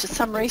refer to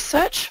some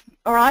research.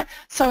 All right,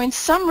 so in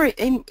summary,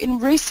 in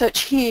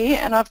research here,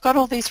 and I've got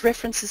all these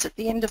references at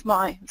the end of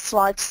my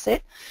slide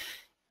set,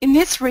 in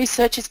this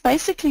research it's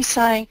basically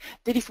saying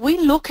that if we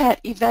look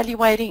at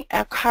evaluating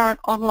our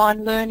current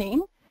online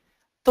learning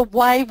the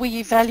way we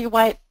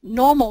evaluate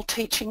normal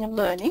teaching and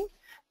learning,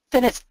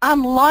 then it's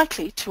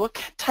unlikely to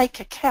take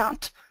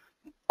account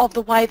of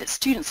the way that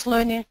students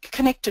learn in a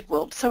connected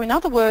world. So in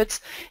other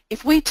words,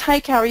 if we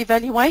take our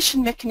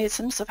evaluation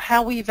mechanisms of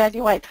how we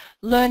evaluate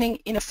learning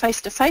in a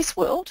face-to-face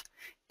world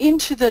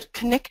into the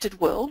connected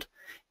world,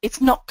 it's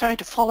not going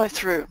to follow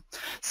through.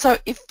 So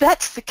if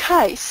that's the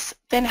case,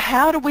 then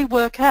how do we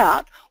work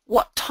out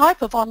what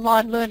type of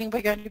online learning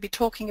we're going to be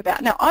talking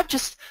about? Now, I've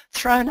just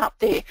thrown up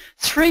there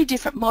 3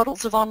 different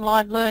models of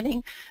online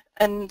learning,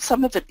 and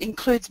some of it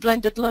includes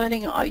blended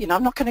learning.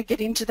 I'm not going to get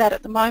into that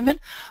at the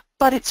moment,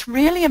 but it's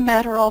really a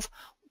matter of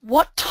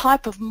what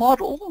type of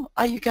model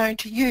are you going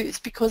to use,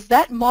 because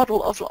that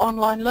model of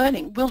online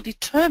learning will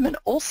determine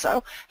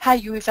also how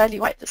you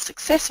evaluate the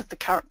success of the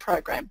current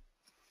program.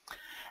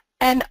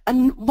 And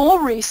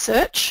more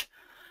research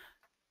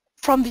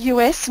from the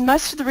US, and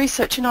most of the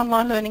research in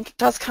online learning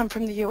does come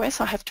from the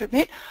US, I have to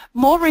admit,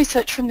 more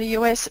research from the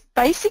US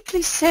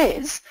basically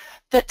says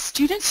that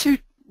students who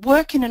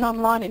work in an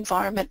online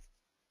environment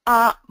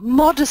are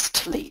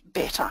modestly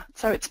better.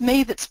 So it's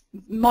me that's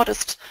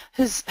modest,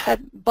 has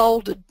had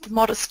bolded the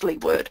modestly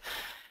word.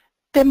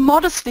 They're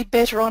modestly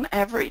better on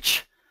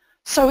average.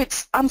 So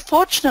it's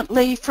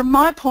unfortunately, from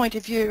my point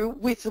of view,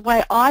 with the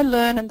way I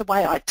learn and the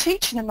way I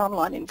teach in an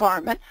online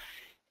environment,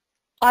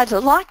 I'd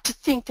like to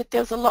think that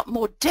there's a lot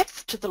more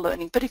depth to the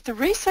learning, but if the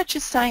research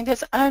is saying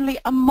there's only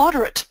a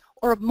moderate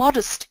or a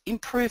modest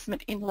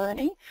improvement in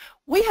learning,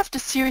 we have to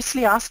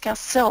seriously ask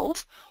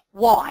ourselves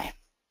why,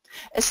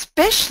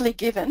 especially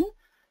given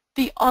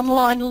the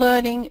online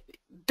learning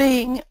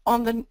being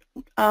on the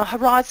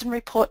Horizon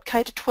Report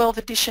K-12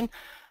 edition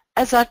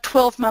as a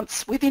 12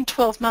 months, within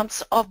 12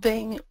 months of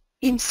being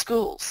in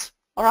schools.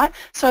 All right,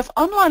 so if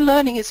online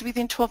learning is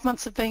within 12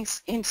 months of being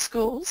in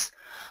schools,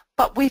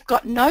 but we've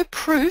got no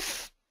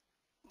proof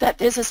that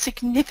there's a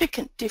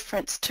significant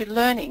difference to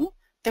learning,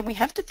 then we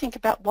have to think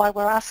about why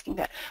we're asking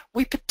that.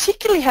 We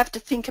particularly have to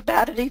think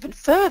about it even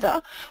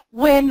further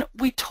when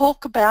we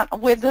talk about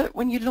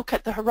when you look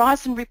at the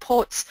Horizon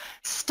Report's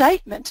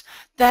statement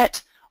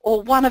that,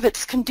 or one of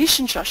its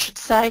conditions I should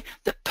say,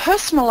 that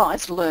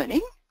personalised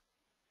learning,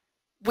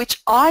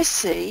 which I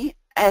see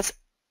as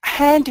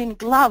hand in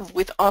glove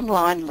with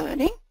online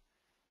learning,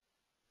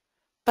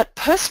 but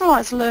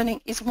personalised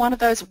learning is one of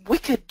those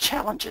wicked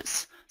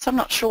challenges. So I'm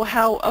not sure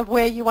how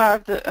aware you are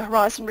of the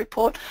Horizon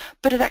Report,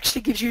 but it actually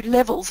gives you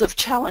levels of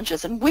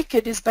challenges, and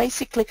wicked is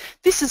basically,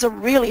 this is a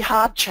really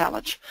hard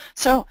challenge.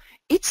 So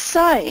it's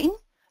saying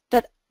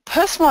that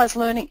personalised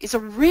learning is a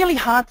really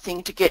hard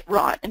thing to get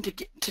right and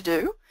to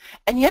do,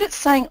 and yet it's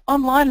saying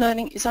online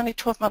learning is only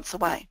 12 months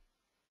away.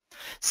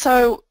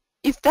 So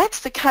if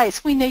that's the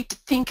case, we need to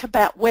think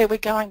about where we're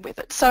going with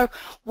it. So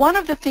one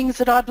of the things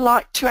that I'd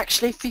like to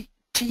actually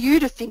to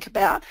you to think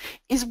about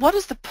is what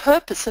is the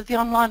purpose of the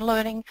online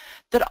learning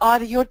that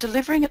either you're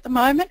delivering at the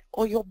moment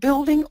or you're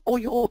building or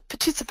you're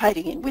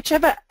participating in,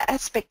 whichever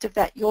aspect of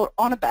that you're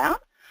on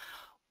about.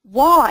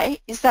 Why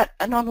is that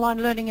an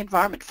online learning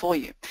environment for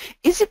you?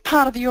 Is it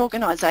part of the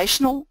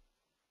organisational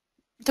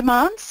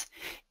demands?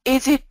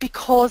 Is it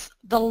because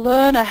the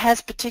learner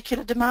has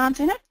particular demands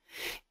in it?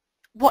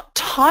 What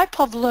type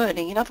of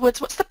learning, in other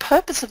words, what's the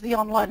purpose of the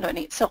online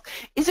learning itself?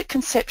 Is it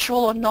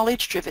conceptual or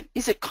knowledge driven?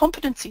 Is it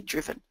competency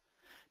driven?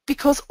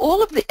 because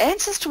all of the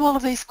answers to all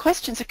of these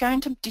questions are going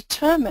to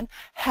determine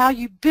how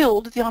you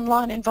build the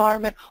online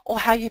environment or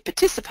how you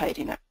participate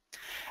in it.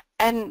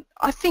 And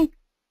I think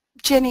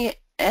Jenny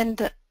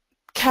and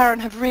Karen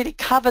have really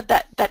covered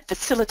that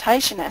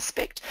facilitation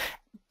aspect,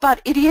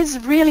 but it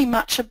is really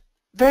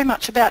very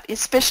much about,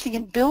 especially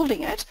in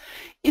building it,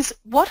 is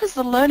what is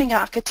the learning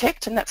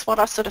architect, and that's what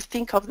I sort of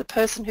think of the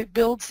person who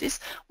builds this,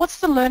 what's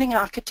the learning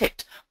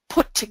architect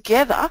put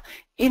together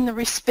in the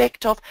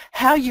respect of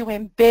how you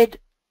embed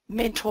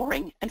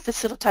mentoring and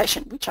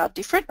facilitation, which are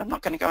different. I'm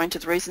not going to go into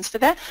the reasons for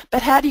that,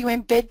 but how do you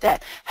embed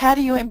that? How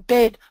do you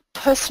embed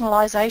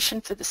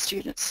personalisation for the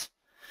students?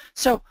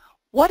 So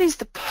what is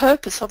the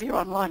purpose of your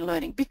online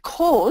learning?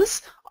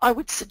 Because I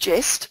would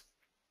suggest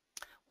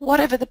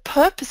whatever the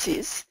purpose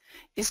is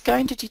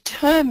going to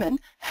determine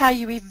how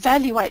you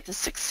evaluate the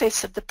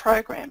success of the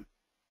program.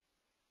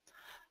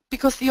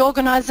 Because the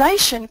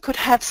organisation could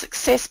have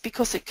success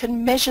because it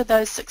can measure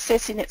those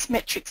success in its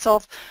metrics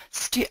of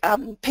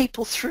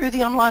people through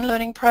the online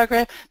learning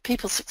program,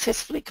 people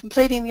successfully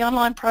completing the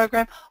online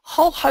program, a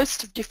whole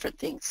host of different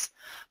things.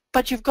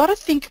 But you've got to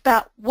think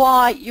about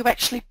why you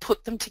actually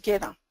put them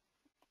together.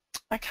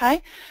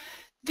 Okay?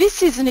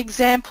 This is an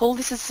example,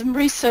 this is some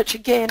research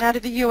again out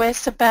of the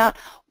US about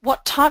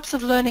what types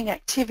of learning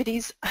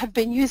activities have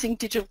been using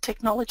digital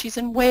technologies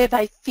and where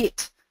they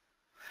fit.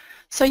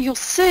 So you'll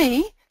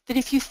see that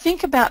if you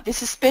think about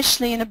this,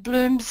 especially in a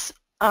Bloom's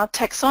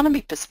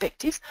taxonomy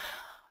perspective,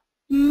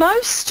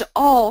 most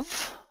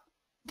of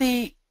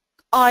the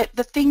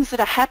things that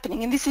are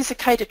happening, and this is a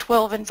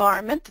K-12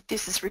 environment that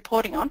this is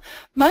reporting on,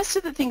 most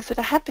of the things that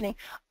are happening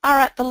are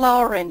at the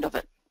lower end of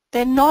it.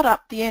 They're not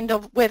up the end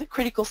of where the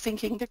critical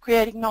thinking, the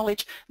creating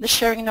knowledge, the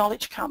sharing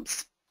knowledge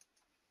comes.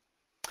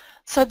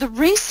 So the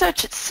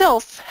research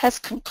itself has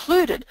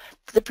concluded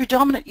that the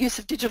predominant use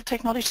of digital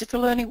technology for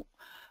learning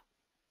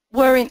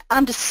were in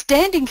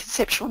understanding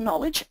conceptual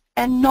knowledge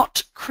and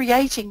not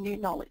creating new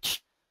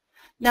knowledge.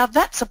 Now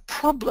that's a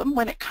problem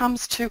when it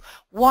comes to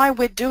why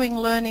we're doing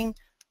learning,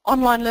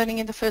 online learning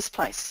in the first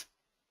place.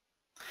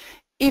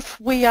 If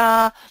we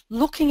are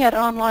looking at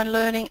online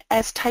learning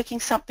as taking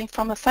something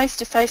from a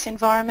face-to-face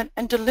environment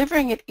and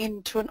delivering it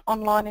into an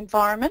online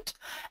environment,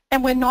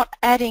 and we're not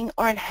adding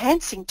or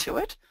enhancing to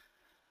it,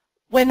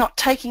 we're not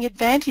taking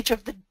advantage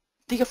of the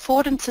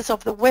affordances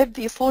of the web,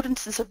 the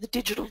affordances of the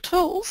digital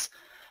tools,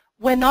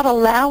 we're not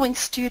allowing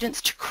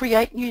students to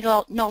create new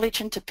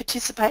knowledge and to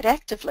participate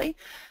actively,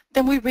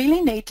 then we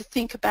really need to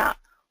think about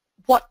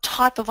what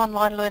type of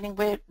online learning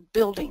we're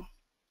building.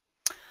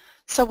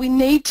 So we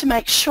need to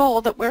make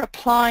sure that we're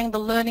applying the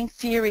learning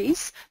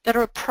theories that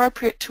are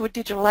appropriate to a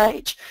digital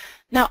age.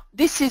 Now,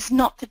 this is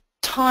not the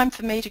time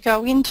for me to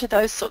go into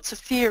those sorts of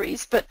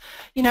theories, but,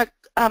 you know,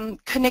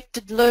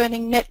 connected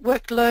learning,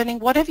 networked learning,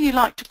 whatever you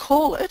like to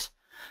call it,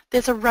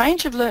 there's a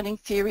range of learning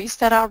theories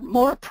that are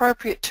more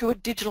appropriate to a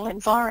digital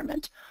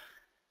environment.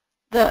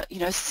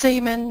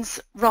 Siemens,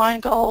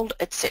 Reingold,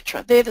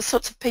 etc. They're the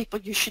sorts of people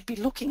you should be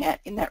looking at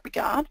in that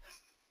regard.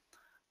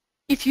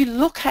 If you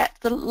look at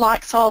the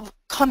likes of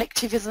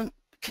connectivism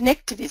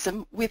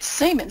with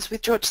Siemens,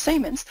 with George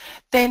Siemens,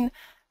 and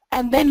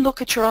then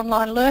look at your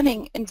online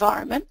learning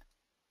environment,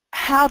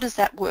 how does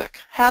that work?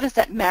 How does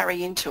that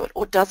marry into it,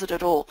 or does it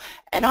at all?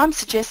 And I'm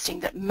suggesting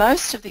that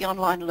most of the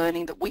online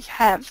learning that we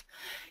have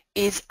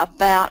is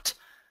about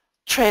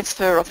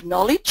transfer of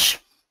knowledge.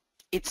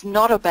 It's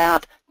not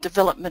about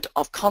development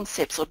of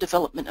concepts or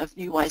development of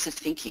new ways of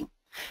thinking.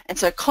 And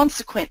so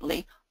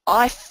consequently,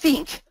 I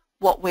think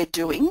what we're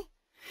doing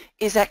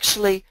is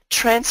actually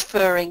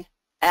transferring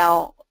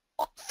our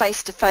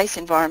face-to-face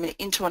environment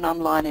into an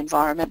online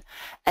environment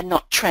and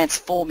not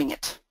transforming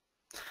it.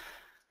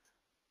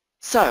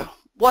 So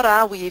what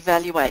are we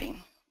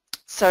evaluating?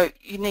 So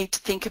you need to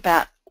think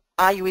about,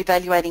 are you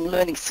evaluating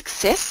learning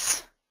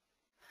success?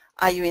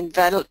 Are you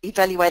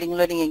evaluating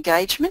learning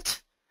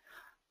engagement?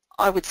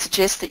 I would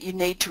suggest that you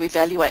need to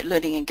evaluate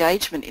learning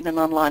engagement in an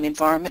online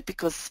environment,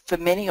 because for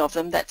many of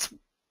them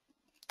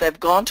they've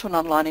gone to an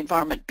online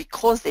environment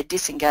because they're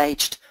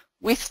disengaged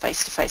with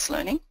face-to-face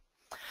learning.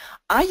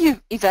 Are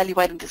you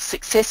evaluating the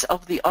success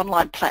of the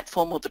online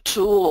platform or the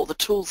tool or the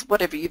tools,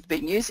 whatever you've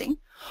been using?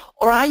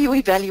 Or are you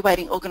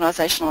evaluating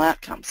organisational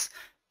outcomes?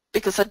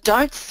 Because I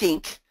don't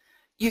think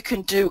you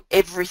can do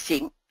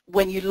everything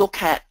when you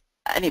look at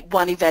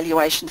one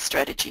evaluation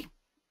strategy.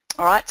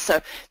 All right, so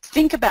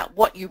think about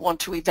what you want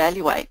to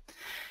evaluate.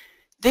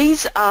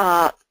 These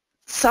are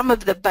some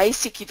of the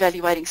basic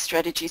evaluating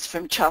strategies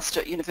from Charles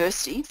Sturt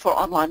University for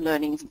online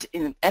learning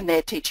and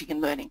their teaching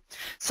and learning.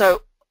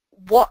 So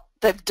what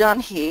they've done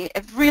here,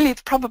 have really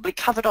probably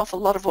covered off a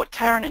lot of what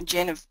Karen and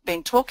Jen have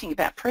been talking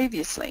about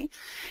previously.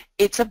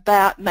 It's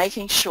about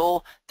making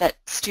sure that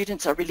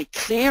students are really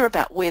clear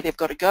about where they've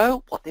got to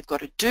go, what they've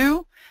got to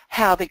do,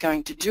 how they're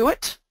going to do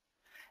it,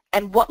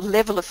 and what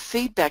level of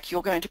feedback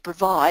you're going to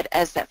provide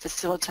as that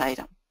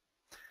facilitator.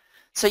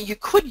 So you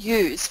could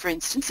use, for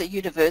instance, at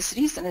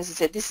universities, and as I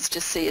said, this is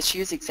just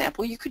CSU's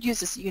example, you could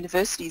use a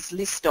university's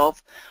list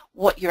of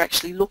what you're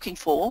actually looking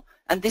for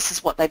and this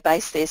is what they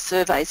base their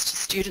surveys to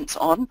students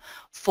on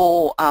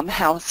for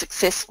how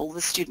successful the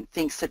student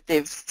thinks that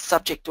their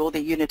subject or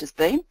their unit has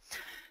been.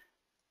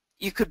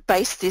 You could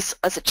base this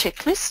as a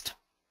checklist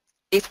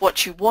if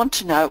what you want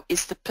to know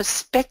is the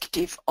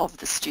perspective of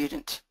the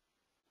student.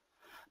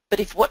 But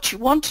if what you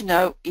want to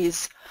know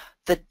is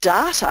the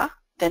data,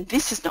 then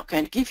this is not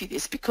going to give you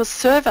this, because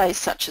surveys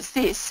such as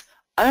this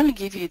only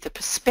give you the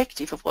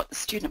perspective of what the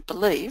student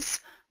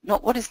believes,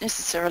 not what is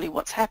necessarily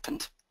what's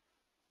happened.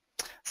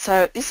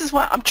 So this is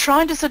why I'm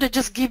trying to sort of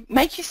just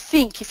make you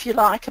think, if you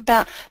like,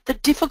 about the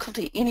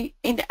difficulty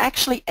in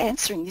actually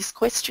answering this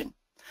question,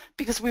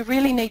 because we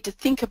really need to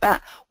think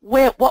about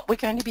what we're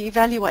going to be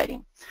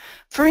evaluating.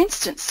 For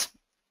instance,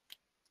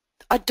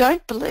 I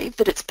don't believe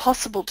that it's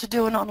possible to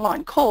do an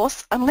online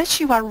course unless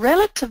you are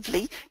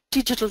relatively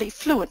digitally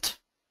fluent.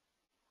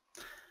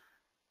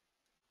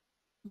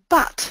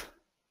 But,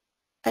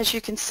 as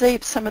you can see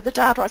some of the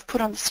data I've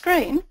put on the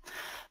screen,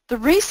 the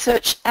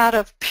research out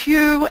of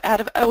Pew, out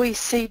of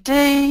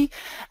OECD,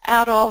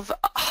 out of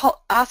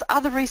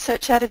other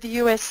research out of the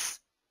US,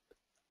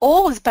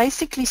 all is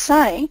basically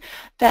saying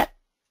that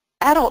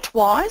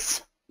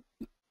adult-wise,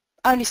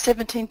 only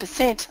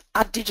 17%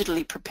 are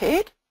digitally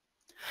prepared.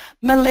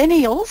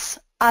 Millennials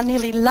are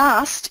nearly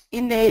last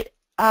in their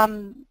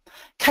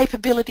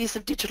capabilities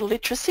of digital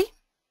literacy.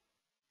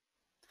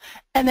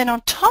 And then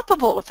on top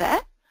of all of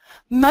that,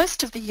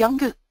 most of the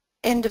younger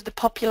end of the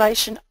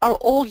population are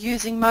all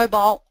using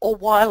mobile or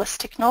wireless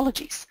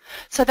technologies.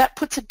 So that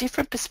puts a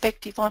different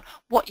perspective on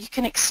what you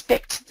can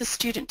expect the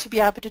student to be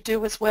able to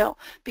do as well,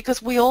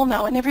 because we all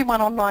know, and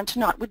everyone online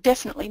tonight would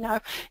definitely know,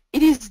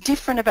 it is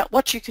different about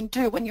what you can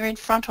do when you're in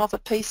front of a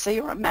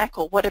PC or a Mac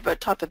or whatever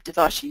type of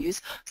device you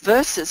use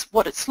versus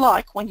what it's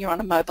like when you're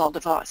on a mobile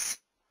device.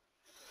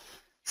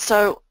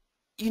 So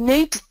you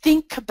need to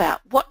think about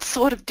what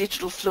sort of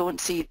digital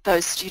fluency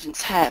those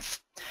students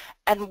have.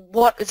 And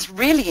what is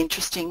really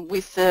interesting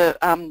with the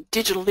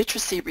digital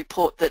literacy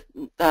report that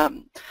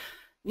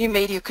New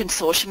Media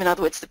Consortium, in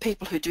other words the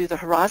people who do the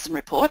Horizon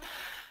report,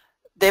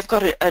 they've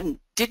got a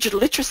digital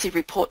literacy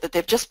report that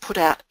they've just put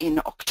out in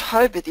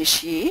October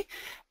this year,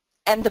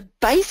 and the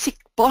basic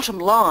bottom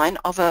line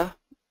of a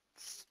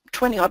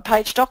 20-odd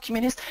page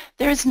document is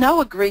there is no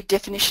agreed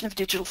definition of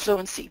digital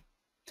fluency.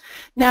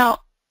 Now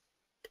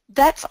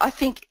that's, I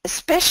think,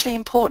 especially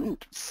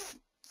important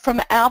from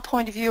our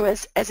point of view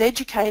as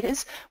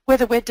educators,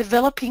 whether we're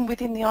developing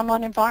within the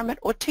online environment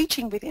or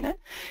teaching within it,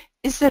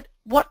 is that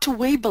what do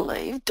we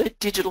believe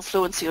digital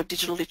fluency or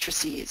digital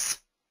literacy is?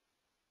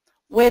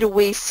 Where do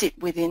we sit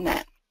within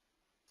that?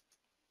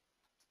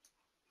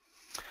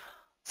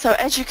 So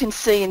as you can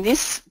see in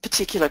this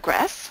particular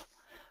graph,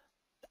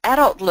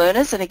 adult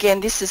learners, and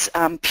again this is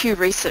Pew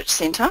Research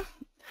Centre,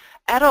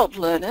 adult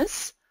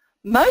learners,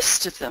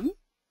 most of them,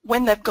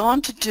 when they've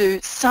gone to do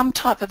some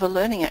type of a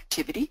learning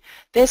activity,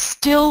 they're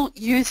still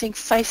using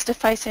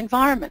face-to-face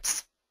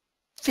environments,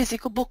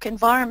 physical book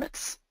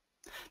environments.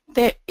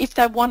 If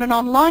they want an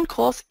online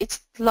course, it's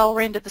the lower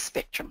end of the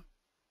spectrum.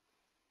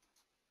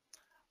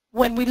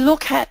 When we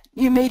look at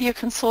New Media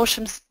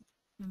Consortium's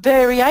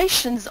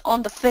variations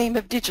on the theme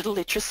of digital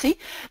literacy,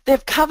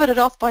 they've covered it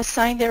off by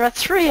saying there are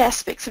 3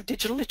 aspects of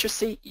digital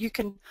literacy you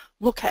can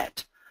look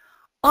at.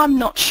 I'm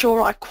not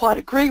sure I quite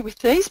agree with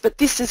these, but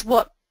this is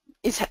what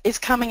is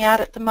coming out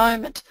at the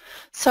moment.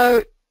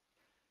 So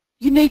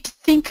you need to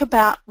think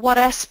about what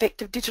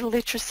aspect of digital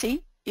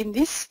literacy, in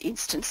this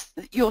instance,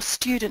 that your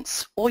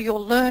students or your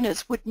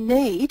learners would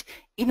need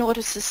in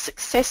order to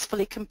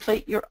successfully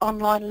complete your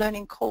online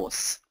learning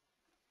course.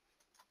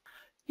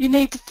 You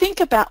need to think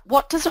about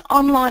what does an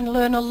online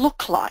learner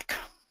look like.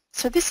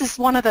 So this is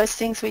one of those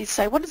things where you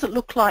say, what does it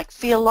look like,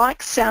 feel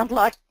like, sound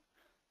like,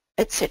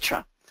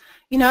 etc.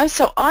 You know,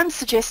 so I'm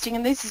suggesting,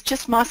 and this is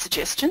just my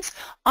suggestions,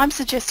 I'm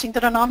suggesting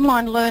that an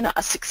online learner,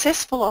 a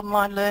successful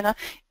online learner,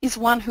 is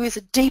one who is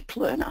a deep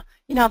learner.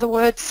 In other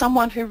words,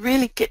 someone who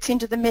really gets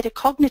into the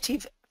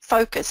metacognitive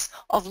focus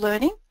of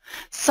learning,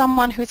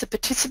 someone who is a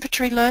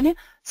participatory learner,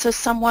 so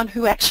someone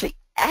who actually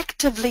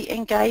actively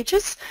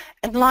engages.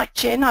 And like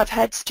Jen, I've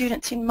had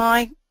students in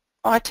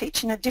I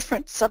teach in a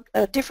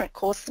different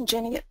course than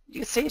Jenny at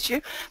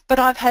UCSU, but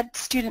I've had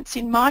students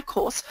in my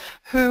course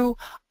who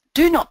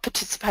do not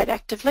participate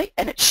actively,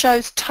 and it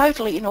shows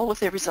totally in all of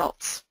their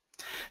results.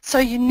 So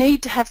you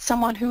need to have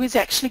someone who is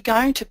actually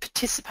going to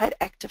participate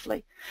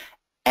actively.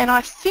 And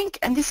I think,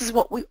 and this is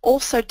what we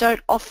also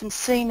don't often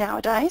see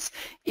nowadays,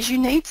 is you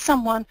need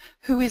someone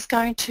who is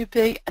going to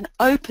be an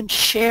open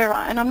sharer.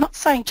 And I'm not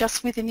saying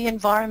just within the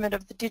environment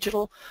of the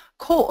digital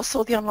course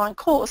or the online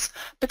course,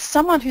 but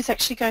someone who's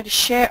actually going to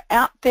share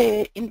out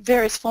there in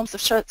various forms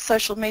of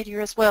social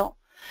media as well.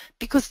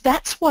 Because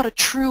that's what a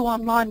true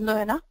online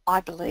learner,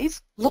 I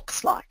believe,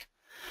 looks like.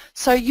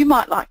 So you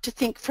might like to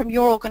think from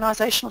your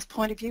organisational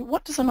point of view,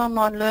 what does an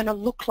online learner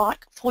look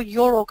like for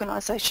your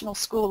organisational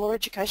school or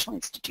educational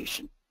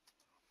institution?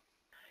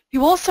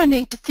 You also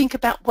need to think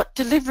about what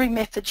delivery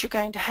methods you're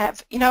going to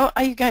have. You know,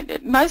 are you going to,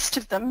 most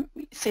of them,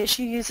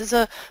 CSU uses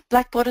a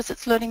Blackboard as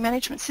its learning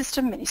management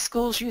system. Many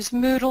schools use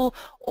Moodle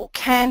or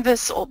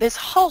Canvas, or there's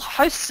whole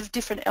hosts of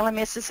different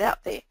LMSs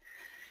out there.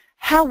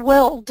 How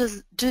well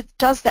does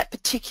that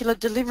particular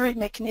delivery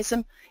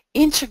mechanism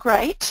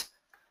integrate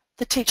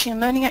the teaching and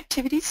learning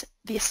activities,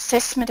 the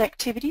assessment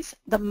activities,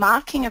 the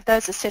marking of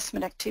those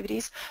assessment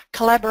activities,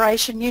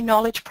 collaboration, new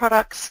knowledge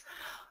products?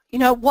 You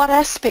know, what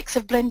aspects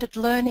of blended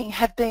learning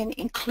have been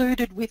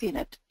included within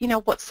it? You know,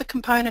 what's the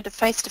component of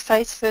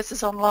face-to-face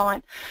versus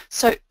online?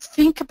 So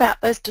think about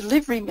those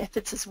delivery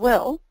methods as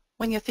well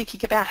when you're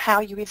thinking about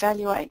how you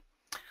evaluate.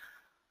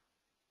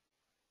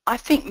 I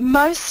think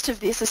most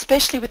of this,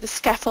 especially with the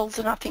scaffolds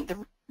and I think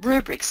the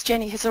rubrics,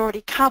 Jenny has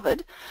already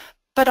covered,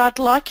 but I'd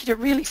like you to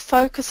really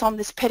focus on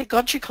this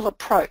pedagogical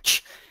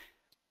approach.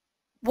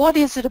 What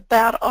is it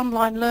about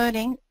online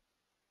learning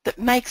that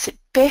makes it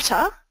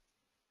better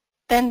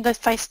than the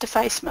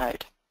face-to-face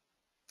mode?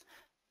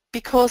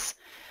 Because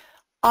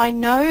I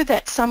know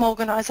that some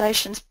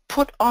organisations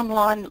put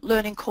online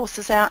learning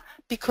courses out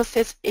because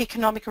there's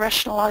economic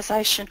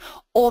rationalisation,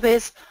 or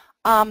there's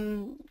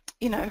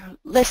you know,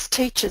 less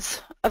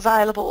teachers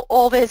available,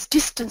 or there's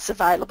distance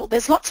available.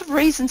 There's lots of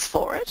reasons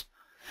for it,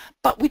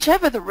 but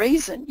whichever the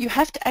reason, you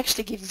have to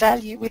actually give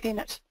value within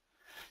it.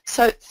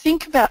 So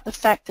think about the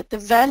fact that the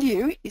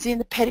value is in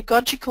the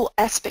pedagogical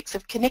aspects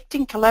of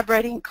connecting,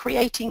 collaborating,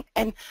 creating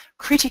and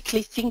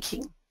critically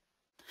thinking.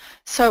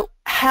 So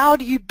how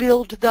do you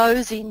build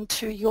those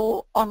into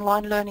your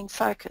online learning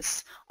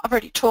focus? I've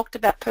already talked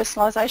about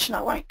personalisation.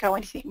 I won't go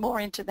anything more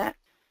into that.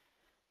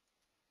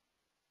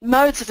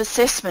 Modes of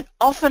assessment.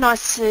 Often I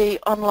see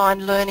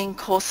online learning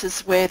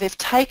courses where they've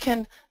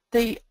taken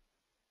the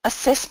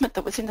assessment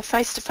that was in the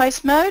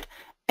face-to-face mode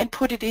and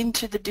put it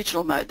into the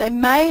digital mode. They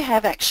may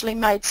have actually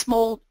made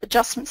small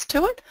adjustments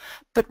to it,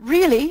 but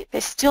really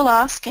they're still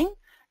asking,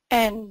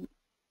 and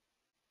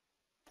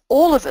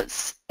all of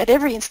us at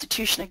every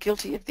institution are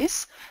guilty of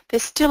this,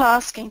 they're still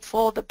asking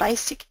for the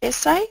basic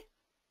essay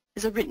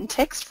as a written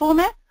text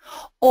format,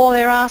 or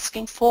they're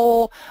asking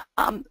for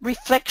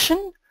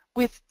reflection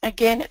with,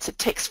 again, it's a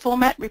text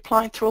format,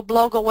 replying through a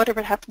blog or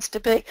whatever it happens to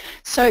be.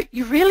 So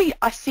you really,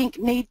 I think,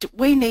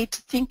 we need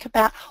to think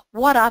about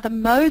what are the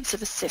modes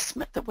of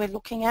assessment that we're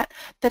looking at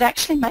that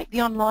actually make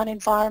the online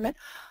environment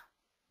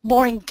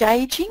more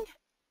engaging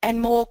and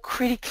more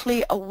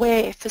critically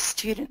aware for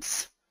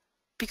students.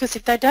 Because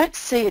if they don't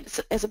see it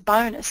as a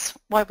bonus,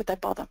 why would they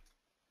bother?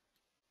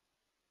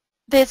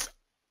 There's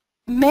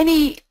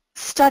many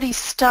studies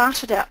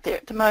started out there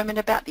at the moment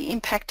about the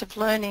impact of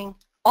learning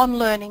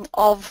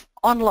of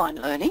online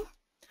learning,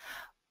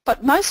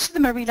 but most of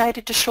them are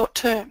related to short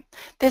term.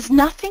 There's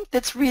nothing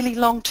that's really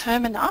long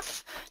term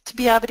enough to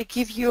be able to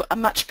give you a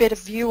much better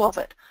view of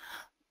it.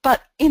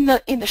 But in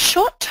the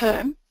short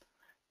term,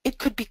 it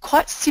could be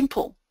quite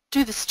simple.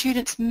 Do the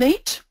students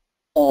meet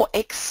or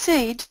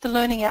exceed the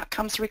learning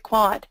outcomes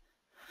required?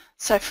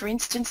 So for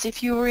instance,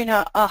 if you were in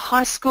a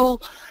high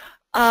school,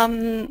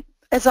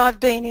 as I've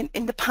been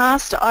in the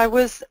past, I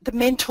was the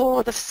mentor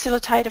or the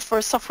facilitator for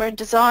a software and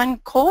design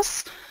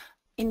course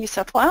in New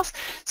South Wales.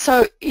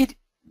 So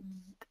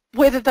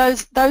whether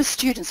those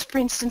students, for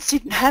instance,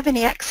 didn't have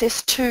any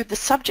access to the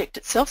subject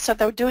itself, so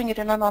they were doing it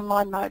in an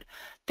online mode,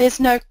 there's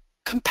no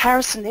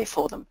comparison there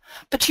for them.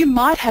 But you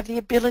might have the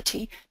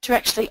ability to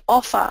actually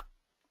offer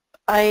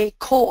a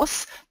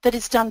course that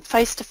is done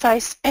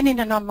face-to-face and in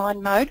an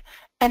online mode,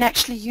 and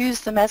actually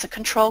use them as a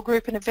control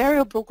group and a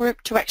variable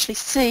group to actually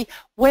see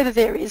whether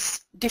there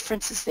is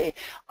differences there.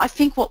 I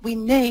think what we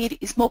need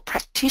is more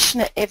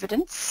practitioner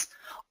evidence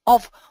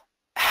of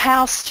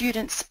how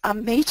students are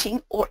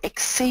meeting or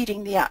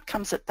exceeding the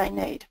outcomes that they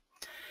need.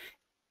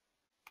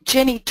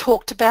 Jenny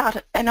talked about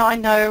it, and I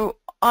know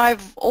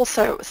I've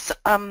also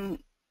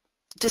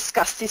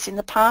discussed this in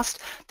the past.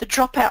 The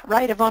dropout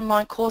rate of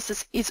online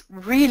courses is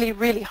really,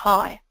 really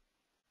high.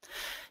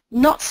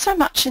 Not so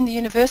much in the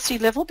university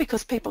level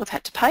because people have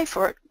had to pay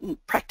for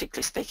it,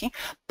 practically speaking,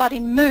 but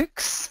in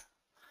MOOCs,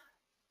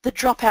 the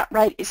dropout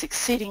rate is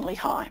exceedingly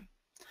high.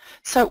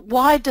 So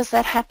why does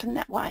that happen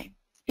that way?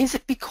 Is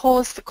it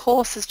because the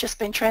course has just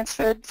been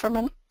transferred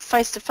from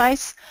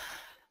face-to-face?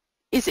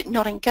 Is it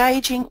not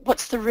engaging?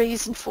 What's the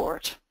reason for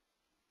it?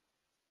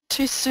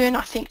 Too soon,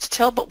 I think, to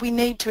tell, but we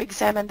need to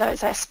examine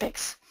those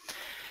aspects.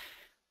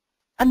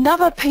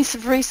 Another piece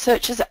of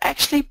research has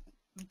actually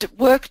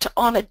worked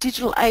on a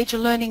digital age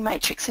learning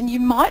matrix, and you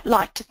might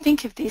like to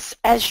think of this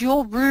as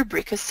your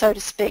rubric, so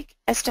to speak,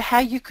 as to how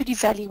you could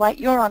evaluate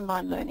your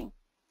online learning.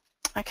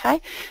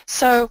 Okay,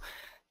 so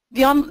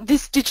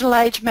this digital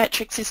age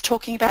matrix is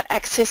talking about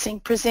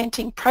accessing,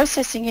 presenting,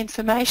 processing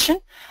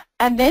information,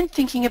 and then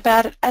thinking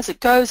about it as it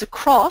goes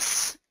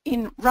across,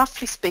 in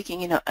roughly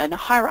speaking, in a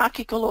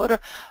hierarchical order,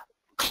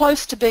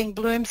 close to being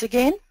Bloom's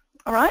again,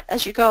 all right,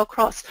 as you go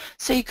across.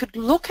 So you could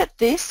look at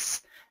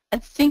this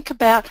and think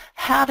about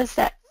how does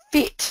that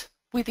fit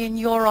within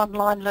your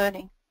online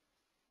learning.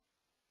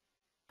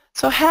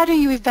 So how do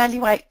you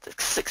evaluate the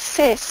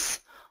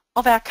success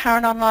of our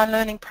current online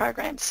learning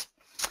programs?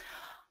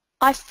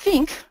 I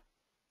think,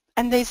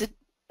 and these are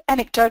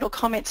anecdotal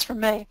comments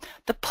from me,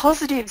 the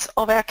positives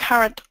of our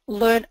current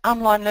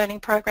online learning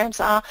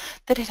programs are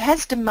that it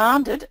has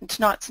demanded, and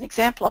tonight's an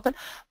example of it,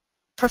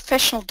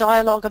 professional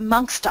dialogue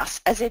amongst us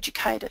as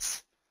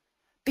educators,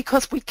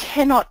 because we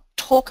cannot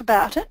talk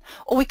about it,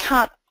 or we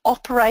can't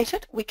operate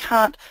it, we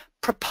can't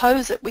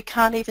propose it, we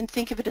can't even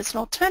think of it as an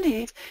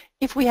alternative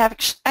if we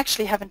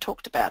actually haven't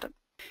talked about it.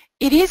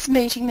 It is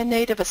meeting the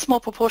need of a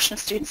small proportion of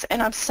students,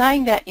 and I'm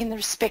saying that in the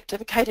respect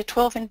of a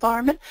K-12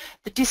 environment,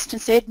 the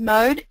distance ed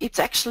mode. It's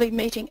actually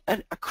meeting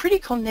a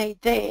critical need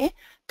there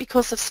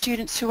because of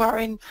students who are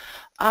in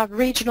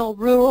regional,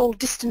 rural,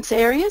 distance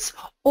areas,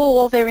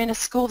 or they're in a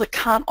school that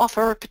can't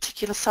offer a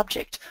particular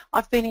subject.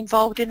 I've been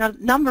involved in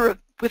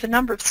with a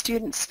number of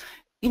students,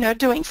 you know,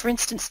 doing, for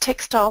instance,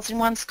 textiles in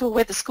one school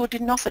where the school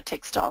didn't offer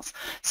textiles.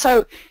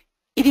 So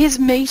it is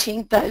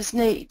meeting those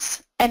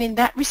needs, and in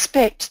that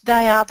respect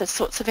they are the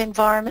sorts of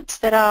environments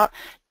that are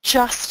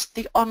just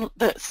the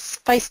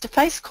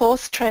face-to-face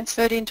course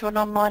transferred into an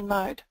online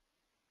mode.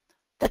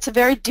 That's a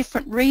very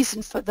different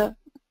reason for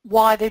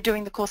why they're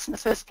doing the course in the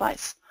first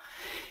place.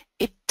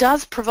 It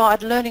does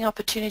provide learning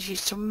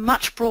opportunities to a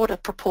much broader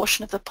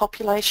proportion of the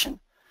population.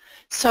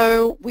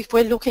 So if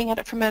we're looking at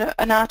it from an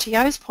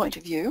RTO's point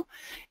of view,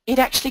 it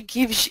actually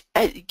gives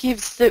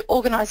the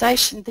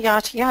organisation, the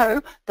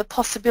RTO, the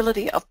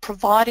possibility of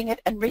providing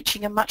it and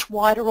reaching a much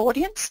wider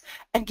audience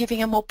and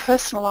giving a more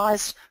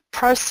personalised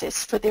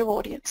process for their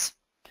audience.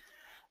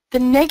 The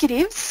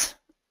negatives,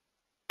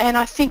 and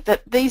I think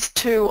that these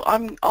two,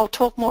 I'll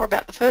talk more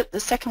about the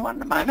second one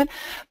in a moment,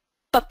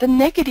 but the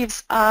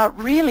negatives are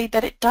really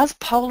that it does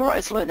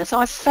polarise learners.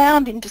 I've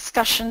found in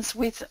discussions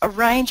with a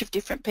range of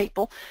different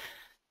people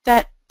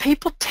that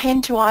people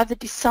tend to either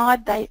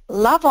decide they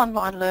love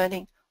online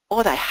learning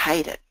or they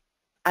hate it,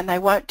 and they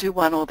won't do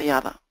one or the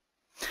other.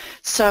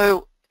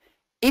 So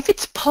if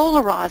it's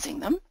polarising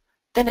them,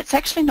 then it's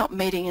actually not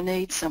meeting a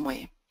need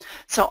somewhere.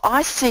 So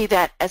I see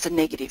that as a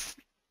negative.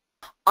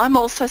 I'm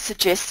also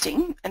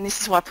suggesting, and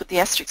this is why I put the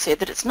asterisk here,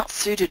 that it's not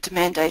suited to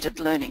mandated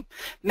learning.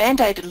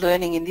 Mandated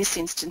learning in this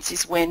instance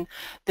is when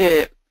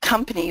the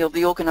company or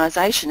the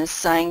organisation is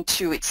saying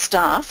to its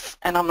staff,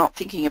 and I'm not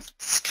thinking of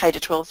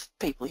K-12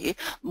 people here,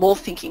 more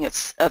thinking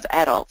of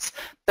adults,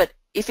 but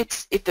if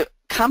the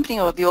company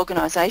or the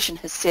organisation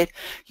has said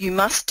you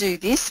must do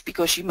this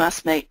because you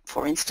must meet,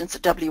 for instance, a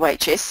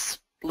WHS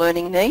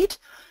learning need,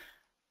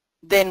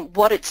 then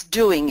what it's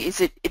doing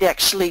is it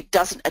actually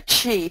doesn't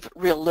achieve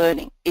real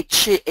learning.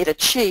 It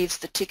achieves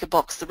the ticker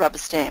box, the rubber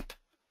stamp.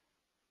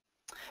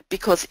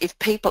 Because if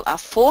people are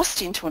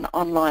forced into an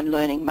online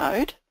learning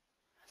mode,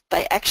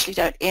 they actually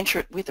don't enter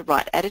it with the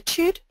right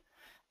attitude,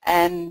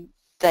 and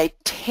they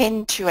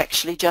tend to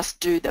actually just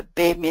do the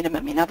bare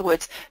minimum. In other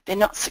words, they're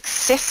not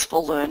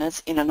successful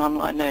learners in an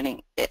online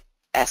learning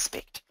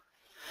aspect.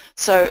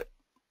 So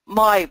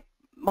my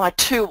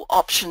two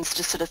options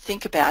to sort of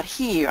think about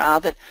here are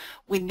that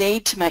we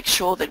need to make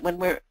sure that when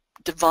we're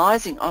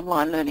devising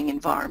online learning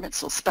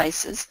environments or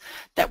spaces,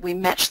 that we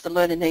match the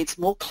learner needs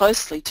more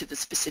closely to the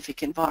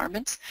specific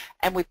environments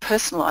and we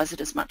personalise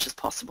it as much as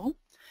possible.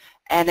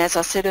 And as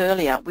I said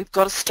earlier, we've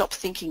got to stop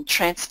thinking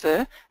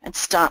transfer and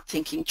start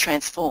thinking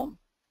transform.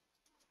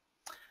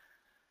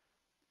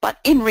 But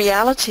in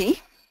reality,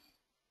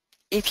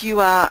 if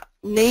you are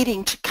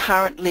needing to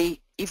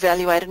currently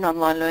evaluate an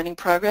online learning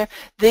program,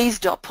 these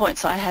dot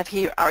points I have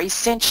here are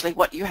essentially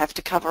what you have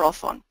to cover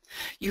off on.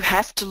 You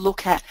have to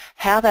look at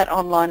how that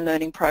online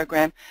learning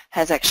program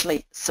has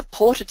actually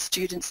supported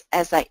students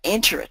as they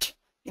enter it.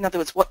 In other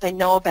words, what they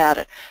know about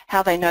it,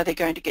 how they know they're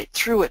going to get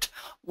through it,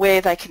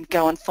 where they can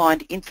go and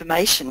find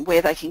information,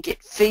 where they can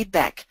get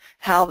feedback,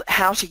 how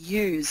to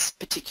use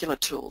particular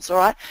tools, all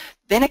right?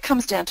 Then it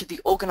comes down to the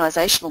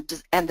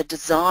organisational and the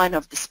design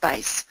of the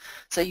space.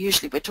 So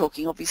usually we're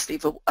talking obviously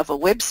of a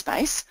web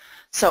space.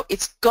 So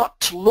it's got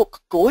to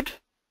look good.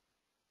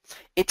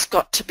 It's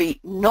got to be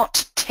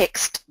not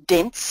text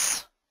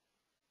dense.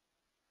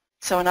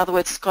 So in other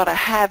words, it's got to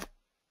have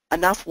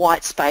enough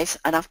white space,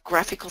 enough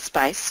graphical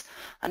space,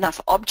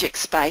 enough object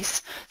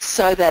space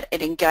so that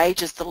it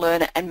engages the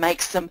learner and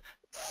makes them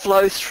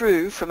flow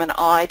through from an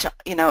eye to,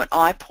 an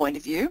eye point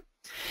of view.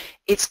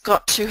 It's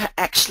got to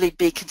actually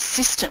be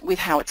consistent with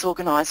how it's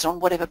organised on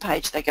whatever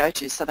page they go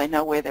to so they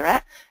know where they're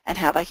at and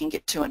how they can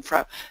get to and fro.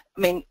 I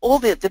mean, all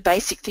the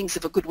basic things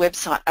of a good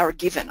website are a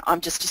given.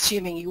 I'm just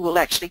assuming you will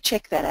actually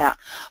check that out.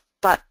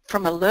 But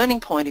from a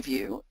learning point of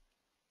view,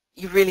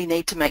 you really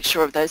need to make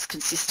sure of those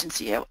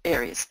consistency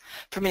areas.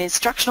 From an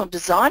instructional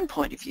design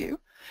point of view,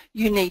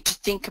 you need to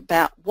think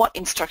about what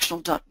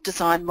instructional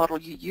design model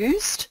you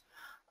used.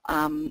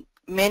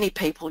 Many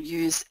people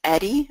use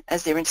ADDIE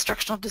as their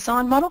instructional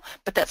design model,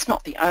 but that's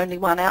not the only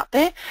one out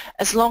there.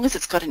 As long as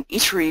it's got an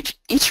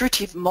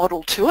iterative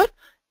model to it,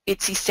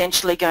 it's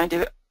essentially going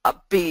to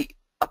be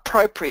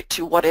appropriate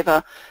to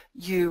whatever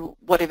user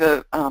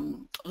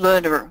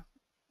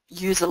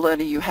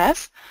learner you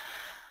have.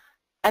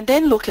 And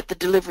then look at the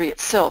delivery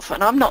itself.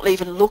 And I'm not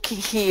even looking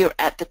here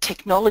at the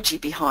technology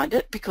behind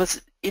it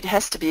because it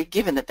has to be a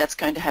given that that's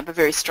going to have a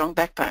very strong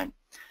backbone.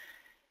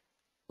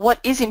 what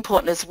is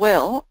important as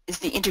well is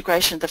the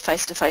integration of the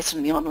face-to-face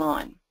and the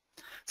online.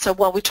 So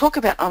while we talk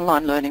about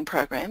online learning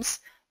programs,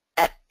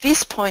 at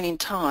this point in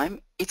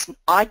time,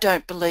 I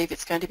don't believe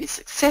it's going to be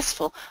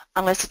successful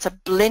unless it's a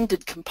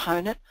blended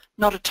component,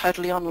 not a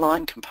totally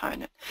online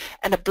component.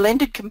 And a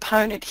blended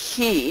component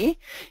here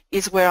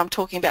is where I'm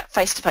talking about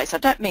face-to-face. I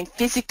don't mean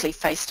physically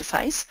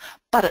face-to-face,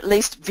 but at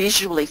least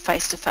visually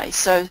face-to-face.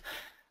 So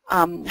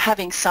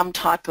having some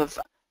type of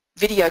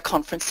video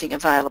conferencing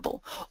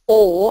available,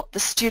 or the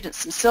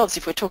students themselves,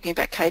 if we're talking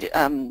about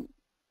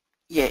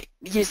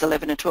years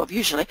 11 and 12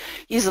 usually,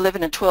 years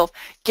 11 and 12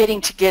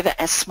 getting together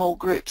as small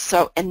groups,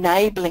 so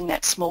enabling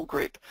that small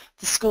group.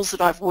 The schools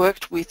that I've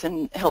worked with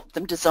and helped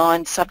them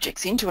design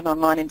subjects into an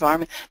online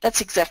environment,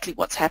 that's exactly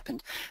what's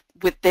happened.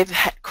 They've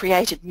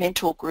created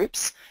mentor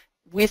groups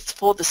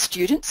for the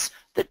students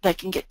that they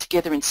can get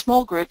together in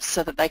small groups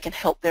so that they can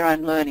help their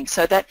own learning.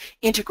 So that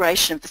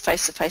integration of the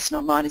face-to-face and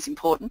online is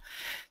important.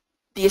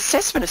 The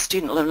assessment of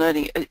student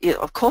learning,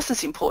 of course,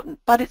 is important,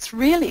 but it's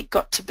really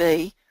got to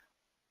be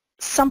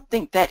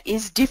something that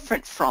is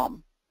different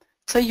from.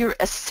 So you're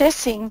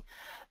assessing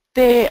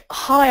their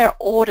higher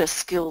order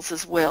skills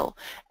as well.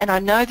 And I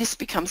know this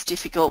becomes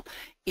difficult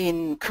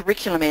in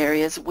curriculum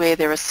areas where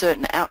there are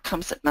certain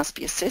outcomes that must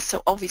be assessed,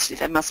 so obviously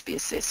they must be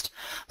assessed.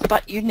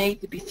 But you need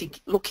to be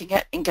looking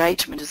at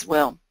engagement as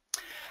well.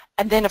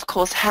 And then of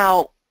course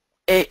how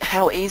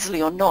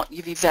easily or not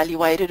you've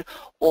evaluated,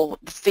 or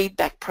the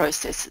feedback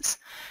processes.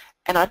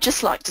 And I'd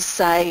just like to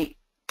say,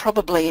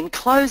 probably in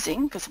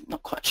closing, because I'm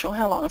not quite sure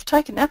how long I've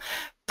taken now,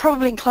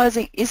 probably in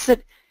closing is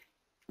that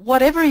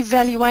whatever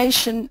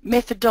evaluation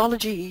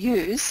methodology you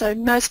use, so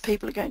most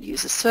people are going to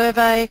use a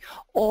survey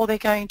or they're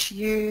going to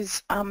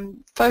use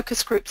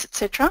focus groups,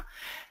 etc.,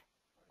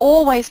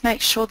 always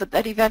make sure that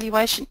that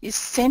evaluation is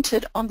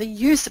centred on the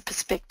user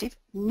perspective,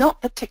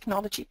 not the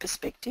technology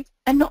perspective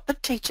and not the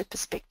teacher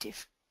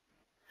perspective.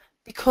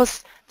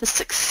 Because the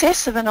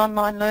success of an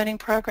online learning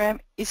program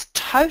is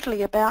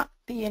totally about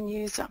the end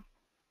user.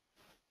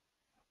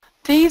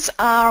 These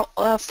are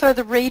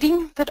further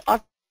reading that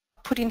I've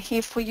put in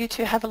here for you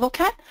to have a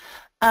look at,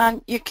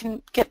 and you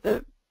can get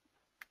the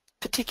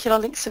particular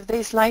links of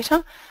these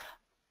later.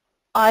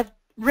 I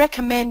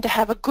recommend to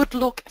have a good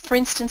look, for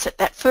instance, at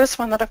that first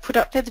one that I put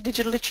up there, the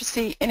Digital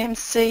Literacy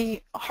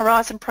NMC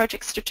Horizon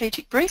Project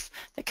Strategic Brief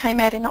that came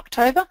out in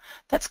October.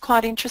 That's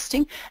quite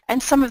interesting,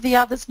 and some of the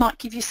others might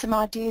give you some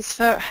ideas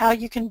for how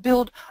you can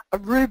build a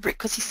rubric,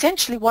 because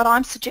essentially what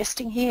I'm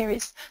suggesting here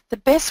is the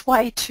best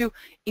way to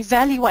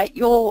evaluate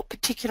your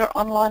particular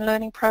online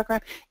learning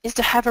program is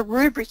to have a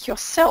rubric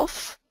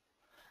yourself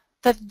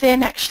that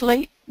then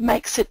actually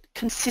makes it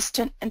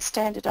consistent and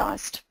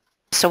standardised.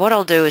 So what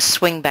I'll do is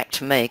swing back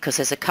to me, because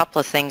there's a couple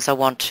of things I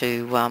want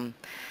to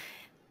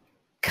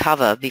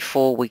cover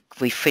before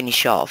we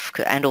finish off,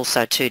 and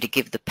also too to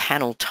give the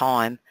panel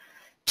time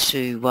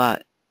to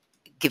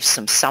give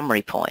some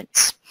summary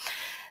points.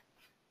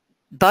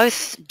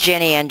 Both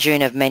Jenny and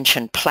June have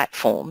mentioned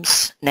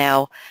platforms.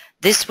 Now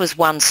this was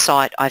one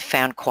site I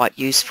found quite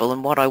useful,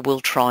 and what I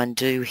will try and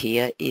do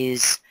here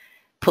is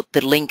put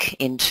the link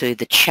into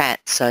the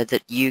chat so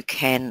that you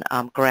can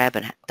grab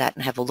that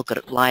and have a look at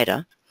it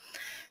later.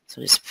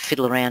 So just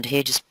fiddle around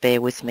here, just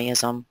bear with me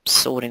as I'm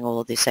sorting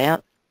all of this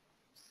out.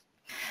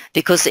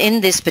 Because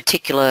in this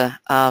particular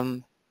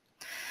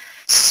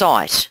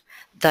site,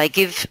 they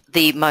give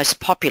the most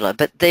popular,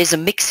 but there's a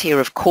mix here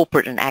of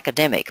corporate and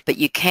academic, but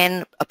you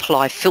can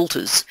apply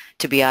filters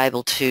to be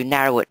able to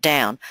narrow it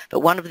down. But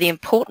one of the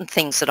important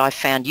things that I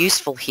found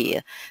useful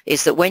here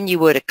is that when you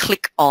were to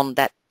click on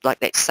that, like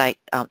let's say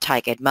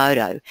take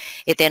Edmodo,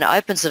 it then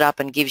opens it up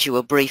and gives you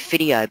a brief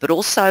video, but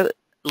also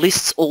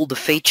lists all the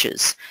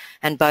features.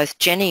 And both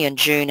Jenny and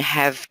June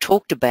have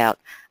talked about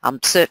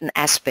certain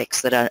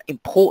aspects that are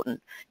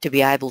important to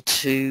be able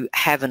to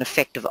have an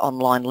effective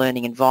online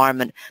learning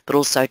environment, but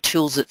also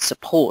tools that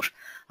support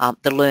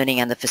the learning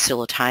and the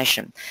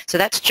facilitation. So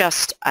that's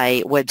just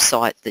a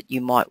website that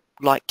you might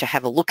like to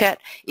have a look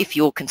at if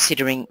you're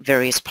considering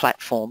various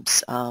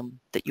platforms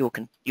that you're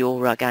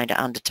going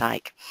to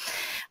undertake.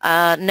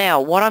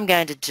 Now what I'm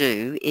going to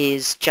do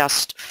is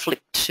just flip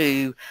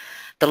to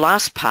the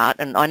last part,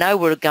 and I know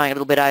we're going a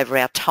little bit over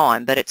our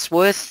time, but it's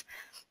worth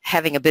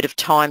having a bit of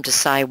time to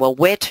say, well,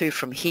 where to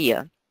from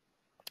here?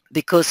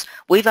 Because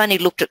we've only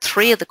looked at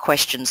 3 of the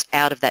questions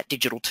out of that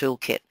digital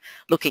toolkit,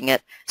 looking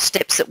at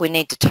steps that we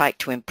need to take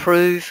to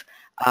improve,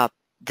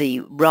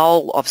 the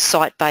role of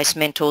site-based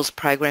mentors,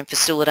 program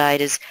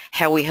facilitators,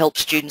 how we help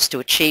students to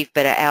achieve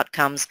better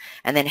outcomes,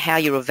 and then how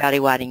you're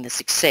evaluating the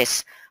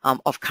success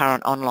of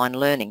current online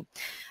learning.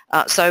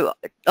 So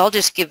I'll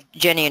just give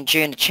Jenny and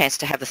June a chance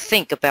to have a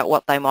think about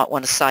what they might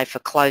want to say for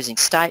closing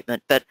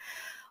statement, but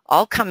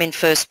I'll come in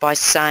first by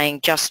saying,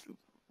 just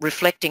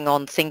reflecting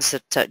on things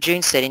that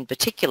June said in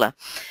particular,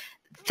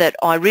 that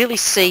I really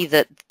see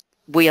that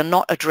we are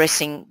not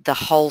addressing the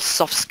whole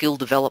soft skill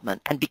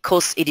development, and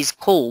because it is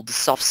called the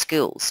soft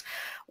skills.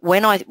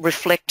 When I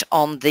reflect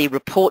on the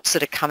reports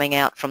that are coming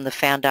out from the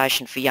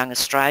Foundation for Young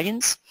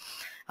Australians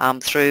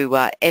through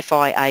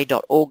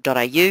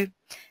fia.org.au,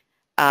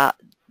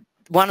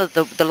 one of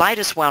the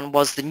latest one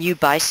was the new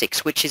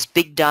basics, which is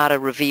big data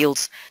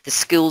reveals the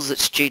skills that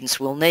students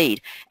will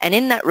need. And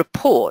in that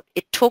report,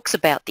 it talks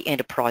about the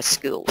enterprise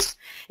skills.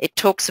 It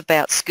talks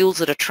about skills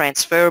that are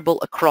transferable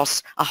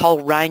across a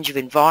whole range of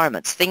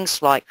environments,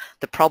 things like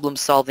the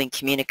problem-solving,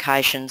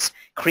 communications,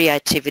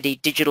 creativity,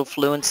 digital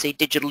fluency,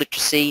 digital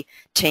literacy,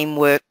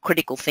 teamwork,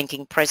 critical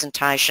thinking,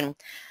 presentation.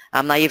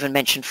 They even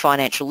mentioned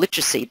financial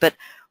literacy. But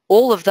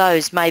all of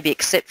those, maybe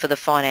except for the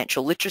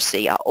financial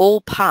literacy, are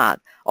all part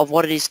of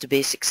what it is to be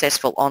a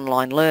successful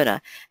online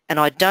learner, and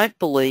I don't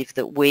believe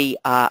that we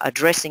are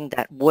addressing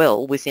that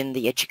well within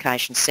the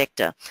education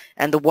sector.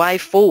 And the way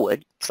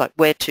forward, it's like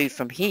where to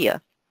from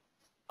here,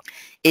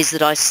 is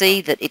that I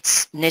see that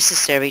it's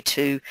necessary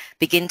to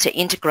begin to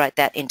integrate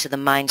that into the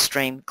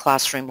mainstream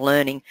classroom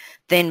learning,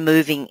 then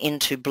moving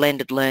into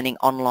blended learning,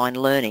 online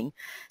learning,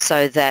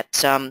 so that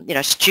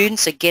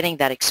students are getting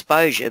that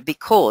exposure,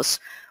 because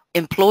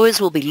employers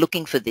will be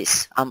looking for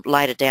this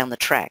later down the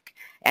track.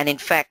 And in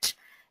fact,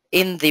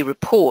 in the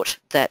report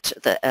that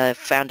the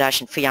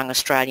Foundation for Young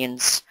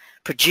Australians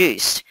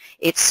produced,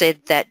 it said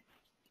that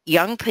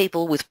young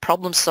people with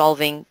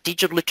problem-solving,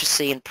 digital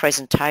literacy and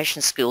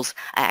presentation skills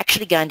are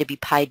actually going to be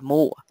paid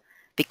more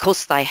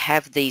because they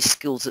have these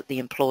skills that the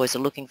employers are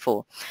looking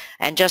for.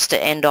 And just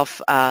to end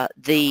off,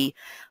 the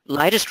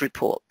latest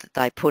report that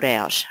they put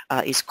out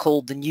is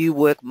called The New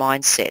Work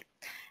Mindset: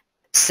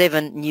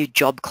 7 new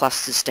job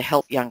clusters to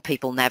help young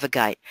people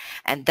navigate.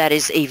 And that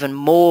is even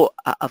more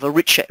of a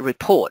richer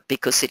report,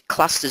 because it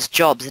clusters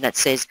jobs and it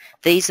says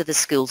these are the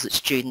skills that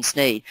students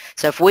need.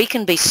 So if we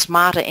can be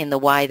smarter in the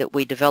way that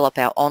we develop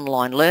our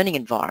online learning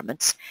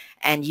environments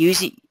and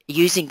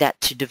using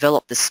that to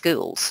develop the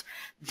skills,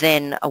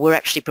 then we're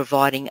actually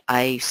providing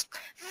a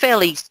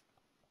fairly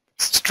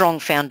strong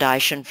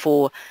foundation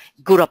for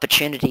good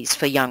opportunities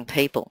for young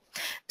people.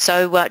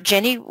 So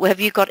Jenny,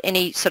 have you got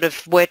any sort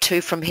of where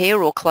to from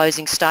here or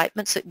closing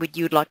statements that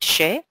you'd like to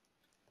share?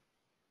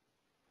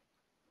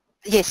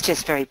 Yes,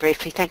 just very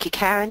briefly. Thank you,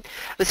 Karen.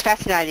 It was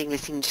fascinating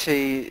listening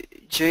to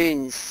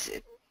June's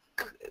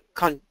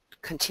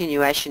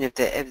continuation of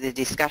the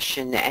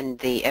discussion, and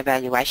the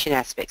evaluation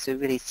aspects were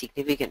really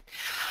significant.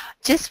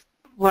 Just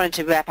wanted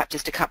to wrap up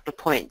just a couple of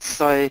points.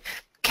 So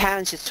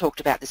Karen just talked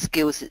about the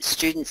skills that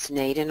students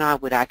need, and I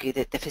would argue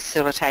that the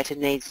facilitator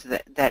needs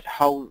that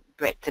whole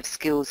breadth of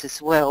skills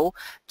as well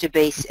to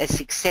be a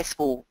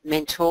successful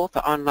mentor for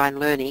online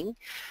learning.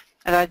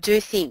 And I do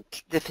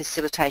think the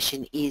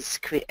facilitation is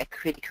a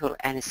critical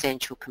and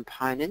essential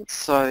component.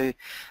 So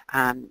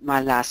my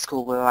last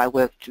school where I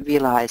worked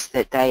realised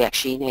that they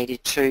actually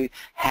needed to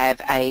have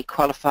a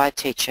qualified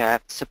teacher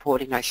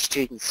supporting those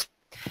students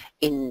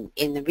in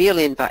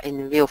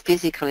the real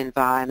physical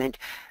environment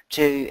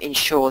to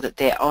ensure that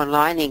their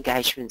online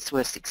engagements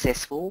were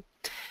successful.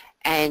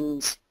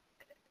 And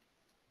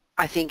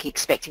I think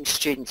expecting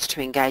students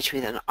to engage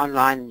with an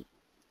online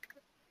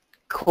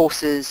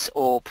courses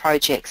or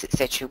projects,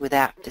 etc.,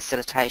 without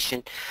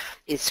facilitation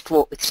is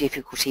fraught with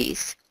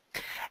difficulties.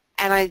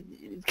 And I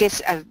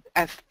guess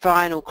a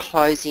final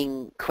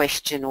closing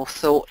question or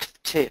thought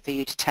for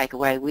you to take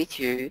away with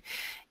you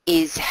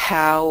is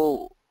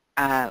how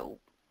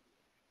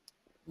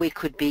we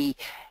could be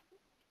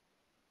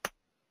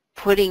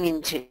putting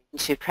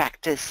into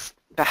practice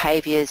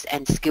behaviours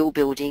and skill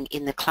building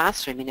in the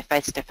classroom, in a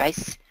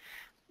face-to-face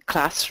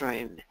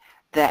classroom,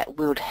 that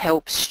would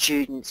help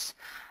students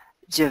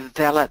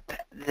develop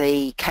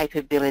the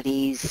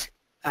capabilities,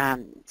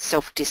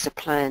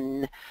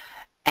 self-discipline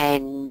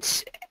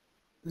and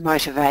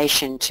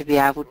motivation to be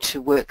able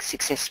to work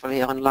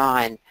successfully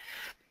online.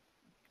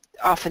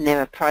 Often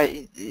there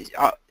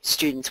are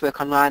students work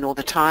online all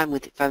the time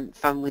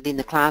from within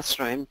the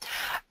classroom,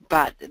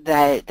 but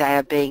they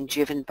are being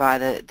driven by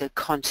the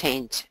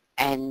content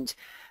and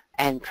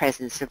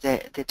presence of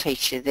the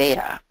teacher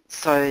there.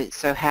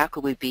 So how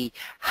could we be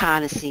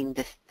harnessing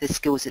the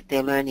skills that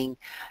they're learning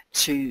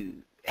to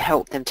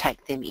help them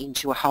take them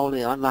into a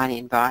wholly online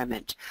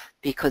environment?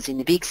 Because in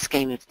the big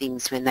scheme of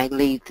things, when they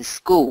leave the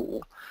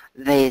school,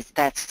 that's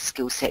the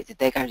skill set that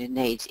they're going to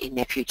need in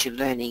their future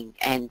learning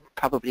and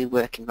probably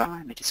work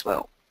environment as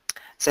well.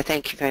 So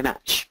thank you very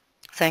much.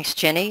 Thanks,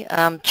 Jenny.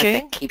 June?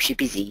 That keeps you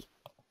busy.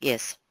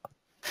 Yes.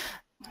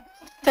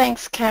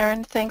 Thanks,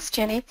 Karen. Thanks,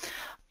 Jenny.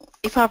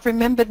 If I've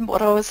remembered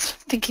what I was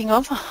thinking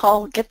of,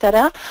 I'll get that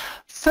out.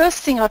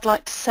 First thing I'd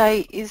like to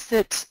say is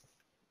that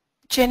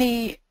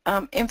Jenny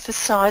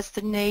emphasised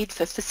the need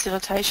for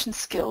facilitation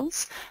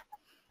skills.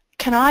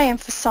 Can I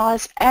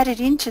emphasise,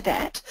 added into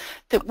that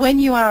when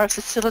you are a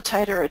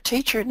facilitator or a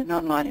teacher in an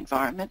online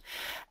environment,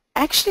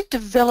 actually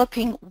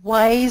developing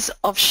ways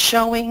of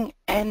showing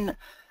and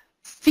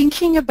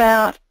thinking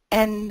about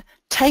and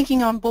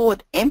taking on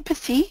board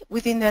empathy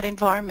within that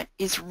environment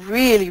is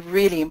really,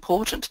 really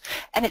important.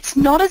 And it's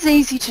not as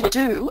easy to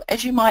do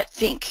as you might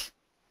think.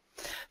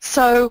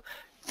 So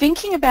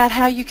thinking about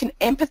how you can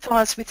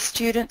empathise with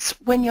students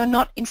when you're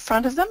not in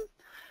front of them,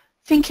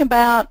 think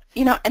about,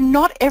 you know, and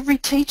not every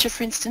teacher,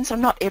 for instance, or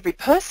not every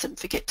person,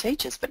 forget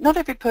teachers, but not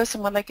every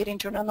person when they get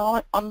into an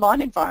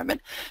online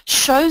environment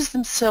shows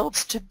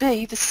themselves to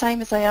be the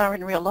same as they are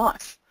in real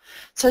life.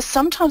 So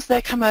sometimes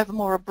they come over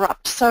more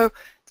abrupt. So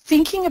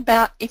thinking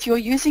about if you're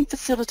using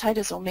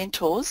facilitators or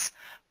mentors,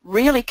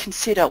 really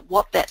consider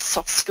what that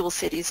soft skill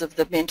set is of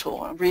the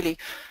mentor and really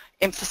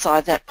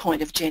emphasise that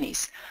point of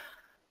Jenny's.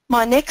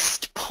 My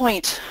next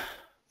point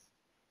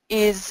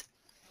is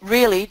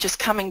really just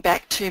coming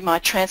back to my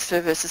transfer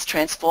versus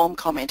transform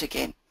comment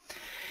again.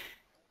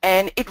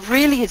 And it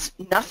really is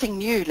nothing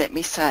new, let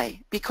me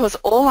say, because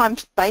all I'm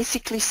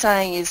basically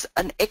saying is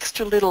an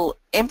extra little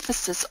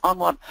emphasis on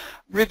what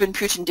Ruben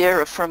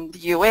Putindera from the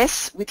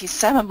US with his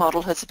SAMA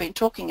model has been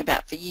talking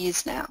about for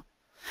years now.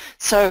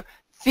 So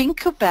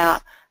think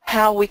about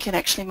how we can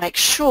actually make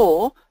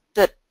sure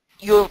that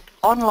your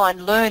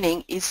online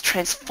learning is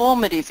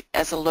transformative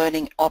as a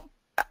learning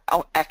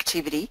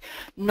activity,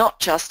 not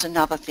just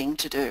another thing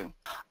to do.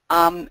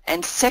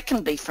 And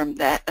secondly from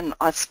that, and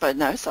I suppose,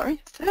 no, sorry,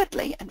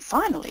 thirdly and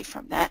finally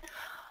from that,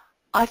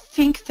 I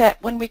think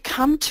that when we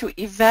come to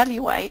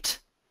evaluate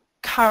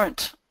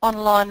current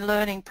online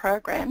learning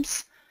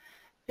programs,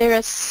 there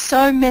are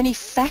so many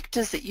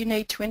factors that you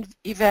need to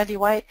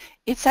evaluate.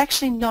 It's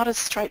actually not as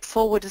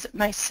straightforward as it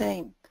may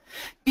seem.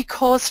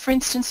 Because, for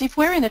instance, if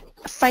we're in a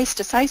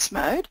face-to-face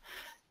mode,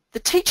 the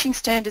teaching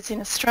standards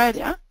in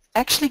Australia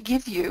actually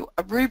give you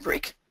a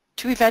rubric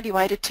to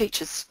evaluate a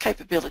teacher's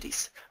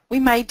capabilities. We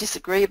may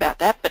disagree about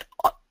that, but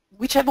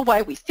whichever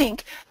way we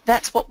think,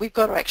 that's what we've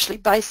got to actually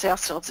base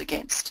ourselves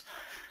against.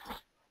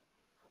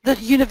 The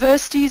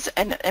universities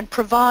and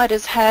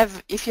providers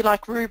have, if you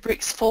like,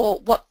 rubrics for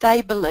what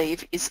they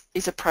believe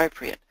is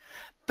appropriate.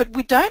 But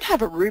we don't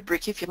have a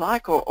rubric, if you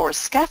like, or a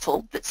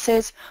scaffold that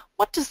says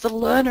what does the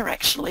learner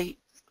actually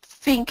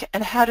think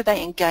and how do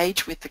they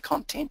engage with the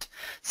content.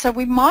 So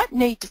we might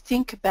need to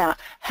think about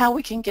how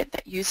we can get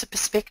that user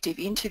perspective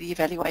into the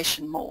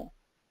evaluation more.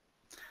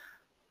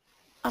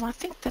 And I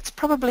think that's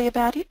probably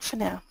about it for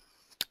now.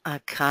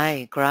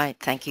 Okay, great.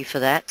 Thank you for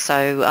that.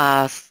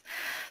 So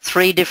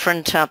 3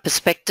 different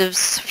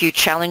perspectives, a few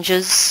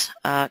challenges,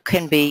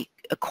 can be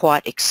a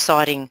quite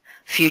exciting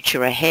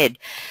future ahead.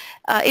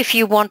 If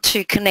you want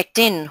to connect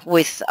in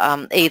with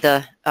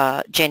either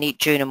Jenny,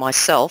 June or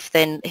myself,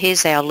 then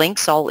here's our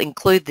links. I'll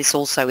include this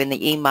also in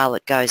the email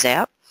that goes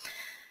out.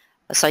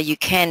 So you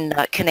can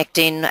connect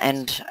in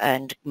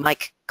and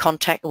make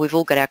contact. We've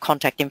all got our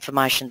contact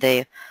information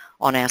there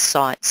on our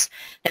sites.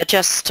 Now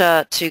just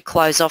to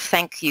close off,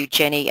 thank you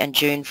Jenny and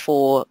June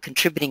for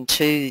contributing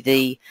to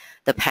the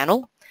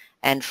panel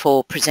and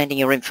for presenting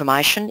your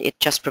information. It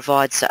just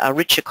provides a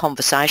richer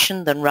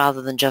conversation than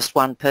rather than just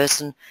one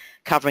person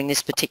covering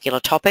this particular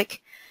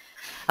topic.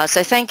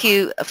 So thank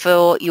you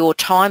for your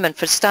time and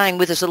for staying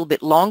with us a little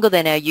bit longer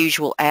than our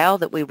usual hour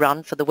that we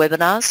run for the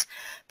webinars.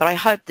 But I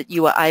hope that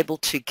you are able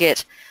to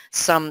get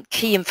some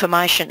key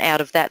information out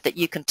of that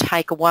you can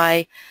take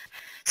away.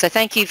 So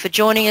thank you for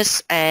joining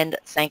us, and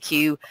thank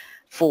you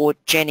for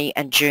Jenny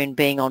and June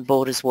being on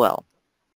board as well.